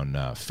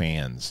Schmodown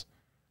fans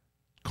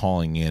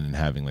calling in and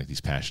having like these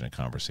passionate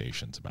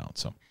conversations about.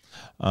 So,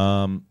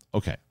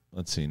 okay,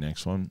 let's see,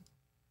 next one.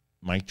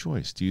 Mike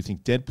Joyce, do you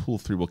think Deadpool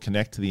 3 will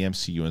connect to the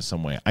MCU in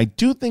some way? I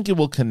do think it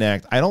will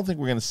connect. I don't think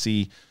we're going to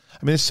see.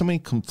 I mean, there's so many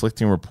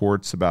conflicting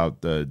reports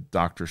about the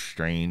Doctor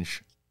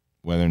Strange,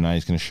 whether or not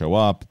he's going to show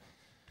up.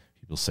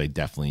 People say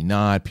definitely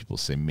not. People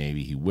say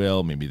maybe he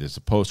will. Maybe there's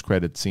a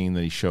post-credit scene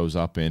that he shows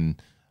up in,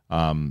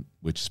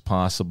 which is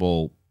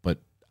possible. But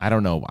I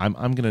don't know.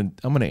 I'm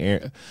gonna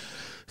air.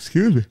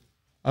 Excuse me.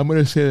 I'm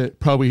gonna say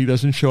that probably he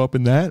doesn't show up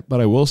in that.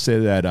 But I will say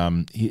that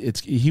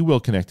he will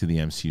connect to the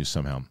MCU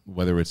somehow.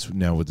 Whether it's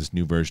now with this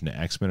new version of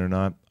X-Men or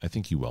not, I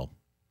think he will.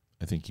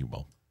 All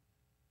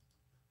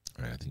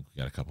right. I think we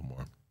got a couple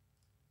more.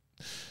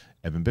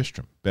 Evan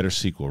Bistrom, better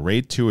sequel,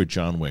 Raid 2 or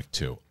John Wick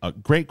 2?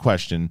 Great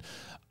question.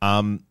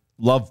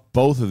 Love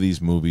both of these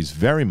movies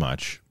very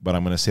much, but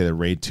I'm going to say that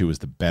Raid 2 is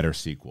the better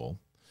sequel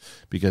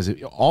because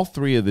all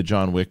three of the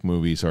John Wick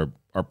movies are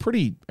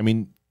pretty. I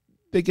mean,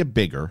 they get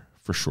bigger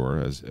for sure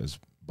as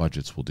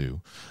budgets will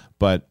do,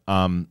 but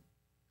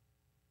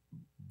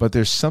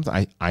there's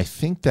something I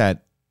think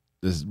that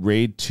this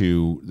Raid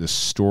 2, the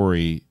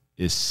story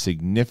is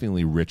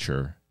significantly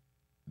richer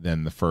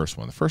than the first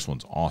one. The first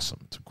one's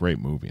awesome. It's a great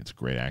movie. It's a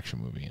great action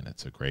movie, and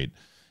it's a great.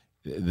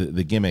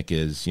 The gimmick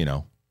is,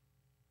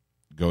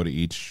 go to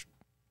each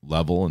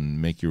level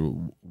and make your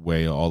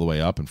way all the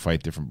way up and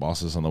fight different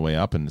bosses on the way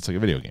up, and it's like a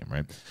video game,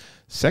 right?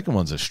 Second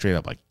one's a straight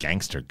up like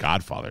gangster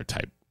Godfather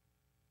type.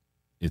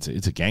 It's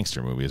a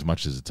gangster movie as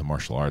much as it's a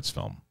martial arts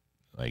film,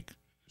 like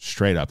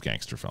straight up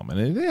gangster film,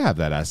 and they have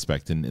that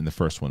aspect in the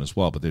first one as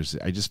well. But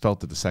I just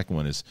felt that the second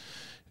one is.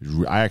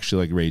 I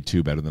actually like Raid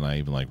 2 better than I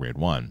even like Raid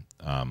 1,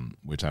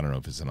 which I don't know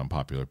if it's an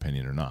unpopular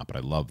opinion or not, but I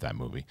love that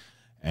movie.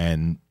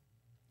 And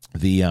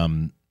the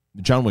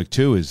John Wick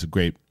 2 is a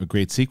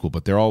great sequel,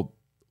 but they're all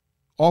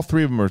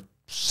three of them are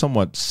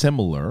somewhat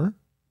similar,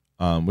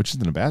 which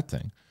isn't a bad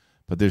thing.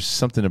 But there's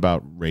something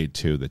about Raid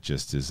 2 that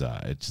just is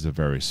it's just a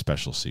very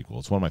special sequel.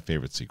 It's one of my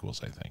favorite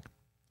sequels, I think.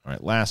 All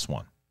right, last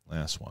one.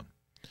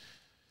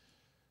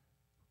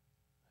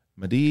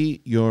 Madi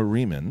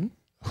Yoriman,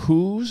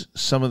 who's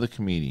some of the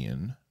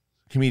comedians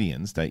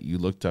that you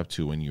looked up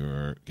to when you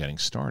were getting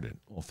started?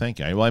 Well, thank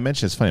you. Well, I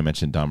mentioned, it's funny,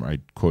 I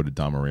quoted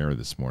Dom Herrera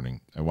this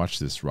morning. I watched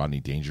this Rodney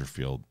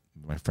Dangerfield,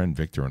 my friend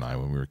Victor and I,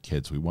 when we were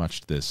kids, we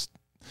watched this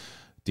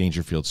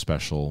Dangerfield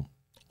special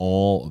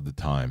all of the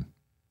time.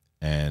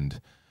 And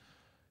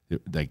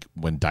like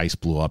when Dice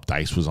blew up,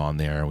 Dice was on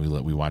there.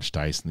 We watched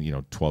Dice, and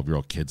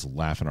 12-year-old kids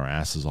laughing our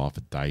asses off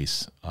at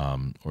Dice.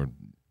 Or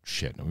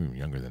shit, no, we were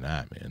younger than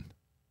that, man.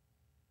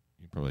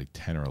 You're probably like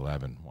 10 or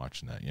 11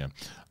 watching that, yeah.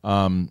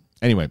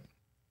 Anyway,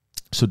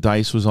 so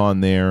Dice was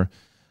on there.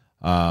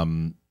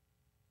 Dom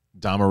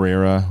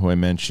Herrera, who I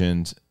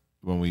mentioned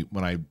when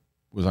I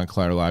was on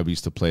Collider Live, we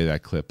used to play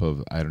that clip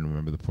of, I don't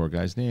remember the poor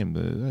guy's name.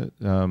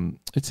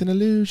 It's an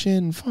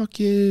illusion. Fuck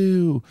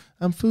you.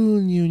 I'm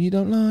fooling you and you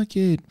don't like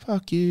it.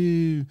 Fuck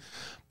you.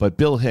 But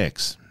Bill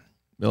Hicks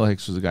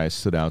was the guy who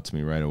stood out to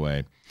me right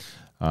away.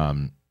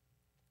 And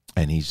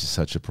he's just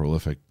such a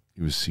prolific.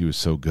 He was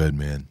so good,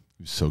 man.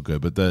 He was so good.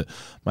 But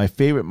my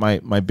favorite,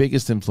 my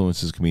biggest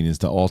influence as a comedian,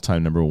 the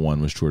all-time number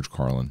one was George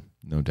Carlin,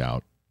 no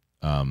doubt.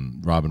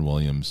 Robin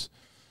Williams,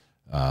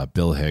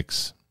 Bill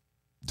Hicks,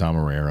 Dom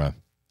Herrera.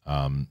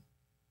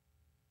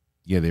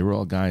 They were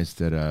all guys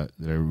that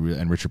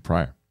and Richard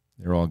Pryor.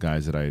 They were all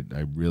guys that I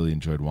really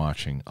enjoyed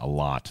watching a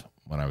lot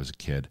when I was a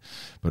kid.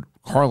 But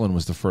Carlin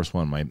was the first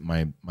one.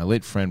 My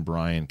late friend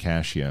Brian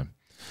Cascia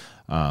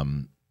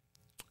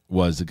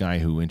was the guy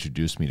who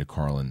introduced me to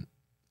Carlin,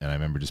 and I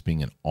remember just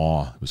being in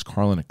awe. It was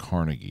Carlin at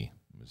Carnegie.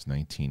 It was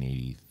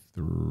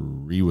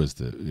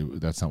 1983.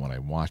 That's not when I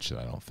watched it,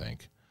 I don't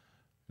think.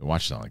 I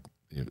watched it on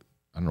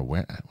I don't know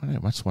where I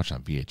must have watched it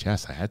on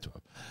VHS. I had to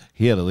have.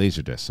 He had a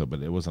Laserdisc,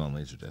 but it wasn't on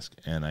Laserdisc.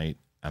 And I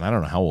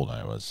don't know how old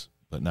I was,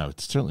 but no, it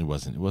certainly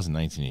wasn't. It wasn't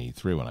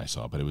 1983 when I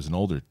saw it, but it was an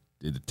older.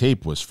 The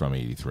tape was from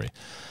 83.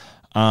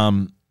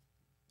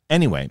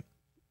 Anyway,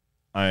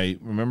 I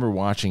remember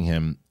watching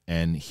him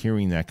and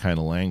hearing that kind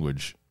of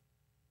language,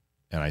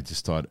 and I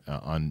just thought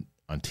on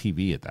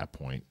TV at that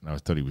point, and I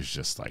thought he was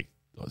just like,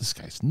 oh, this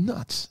guy's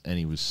nuts, and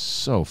he was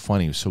so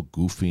funny, he was so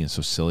goofy and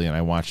so silly, and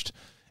I watched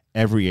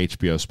every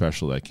HBO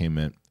special that came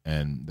in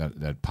and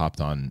that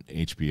popped on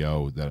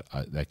HBO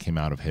that came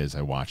out of his.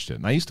 I watched it,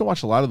 and I used to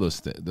watch a lot of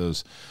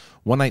those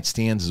one night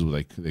stands is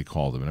what they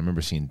called them. And I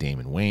remember seeing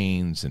Damon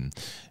Wayans and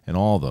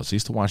all those. I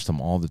used to watch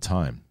them all the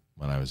time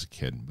when I was a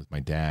kid with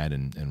my dad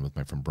and with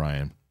my friend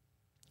Brian.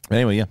 But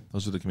anyway, yeah,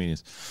 those are the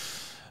comedians.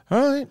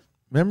 All right,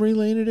 memory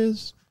lane it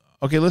is.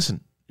 Okay, listen.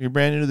 You're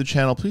brand new to the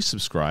channel, please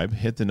subscribe,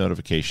 hit the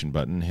notification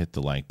button, hit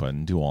the like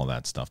button, do all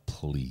that stuff,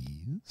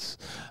 please.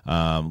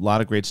 A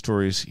lot of great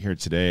stories here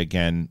today.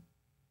 Again,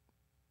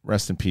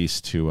 rest in peace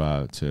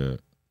to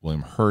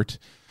William Hurt.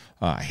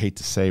 I hate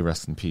to say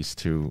rest in peace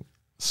to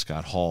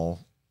Scott Hall.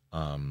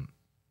 But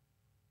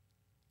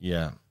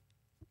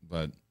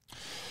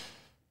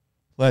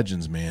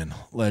legends, man,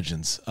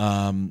 legends.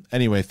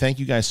 Anyway, thank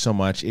you guys so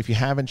much. If you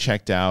haven't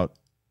checked out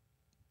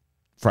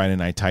Friday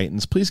Night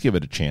Titans, please give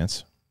it a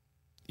chance.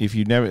 If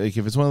you never, if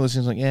it's one of those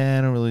things like, I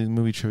don't really,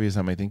 movie trivia is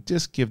not my thing,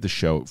 just give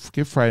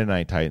Friday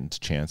Night Titans a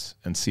chance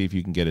and see if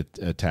you can get it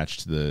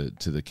attached to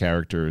the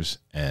characters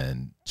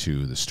and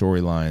to the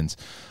storylines.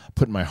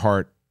 Putting my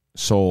heart,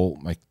 soul,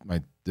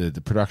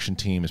 the production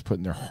team is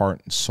putting their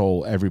heart and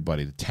soul,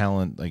 everybody, the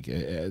talent,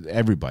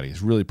 everybody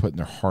is really putting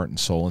their heart and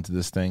soul into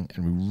this thing,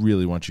 and we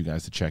really want you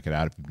guys to check it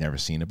out if you've never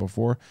seen it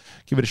before.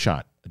 Give it a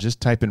shot.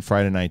 Just type in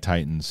Friday Night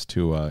Titans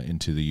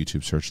into the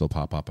YouTube search. It'll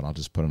pop up, and I'll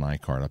just put an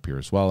iCard up here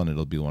as well, and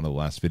it'll be one of the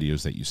last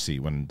videos that you see.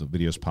 When the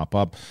videos pop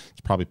up,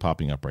 it's probably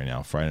popping up right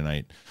now. Friday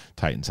Night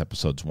Titans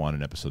episodes 1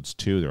 and episodes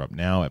 2, they're up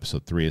now.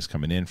 Episode 3 is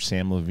coming in.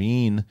 Sam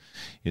Levine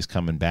is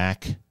coming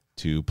back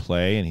to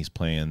play, and he's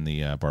playing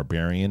the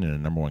Barbarian in a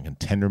number 1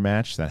 contender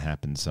match. That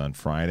happens on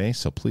Friday,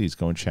 so please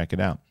go and check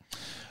it out.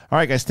 All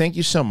right, guys, thank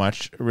you so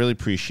much. I really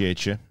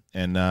appreciate you.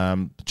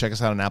 And check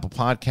us out on Apple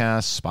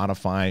Podcasts,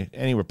 Spotify,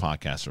 anywhere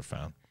podcasts are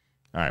found.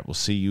 All right, we'll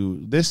see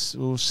you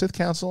Sith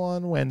Council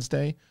on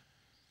Wednesday.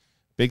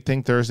 Big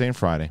Thing Thursday and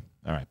Friday.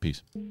 All right,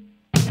 peace.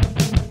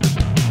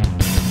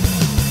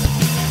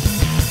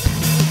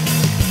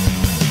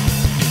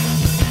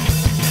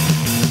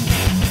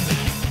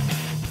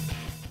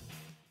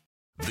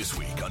 This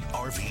week on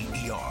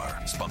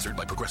RVER, sponsored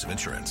by Progressive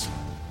Insurance.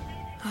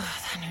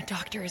 Oh, that new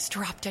doctor is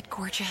drop-dead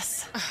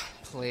gorgeous. Oh,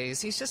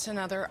 please, he's just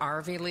another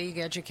Ivy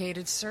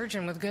League-educated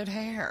surgeon with good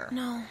hair.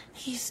 No,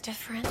 he's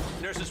different.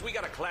 Nurses, we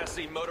got a Class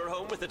C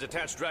motorhome with a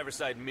detached driver's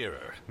side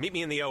mirror. Meet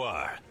me in the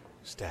OR.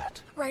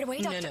 Stat. Right away,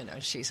 doctor. No,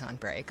 she's on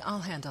break. I'll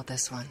handle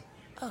this one.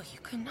 Oh, you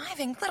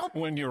conniving little...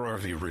 When your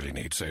RV really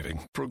needs saving,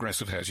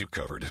 Progressive has you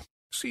covered.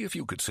 See if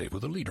you could save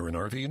with a leader in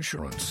RV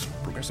insurance.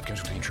 Progressive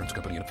Casualty Insurance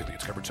Company and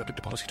affiliates, covered subject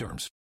to policy terms.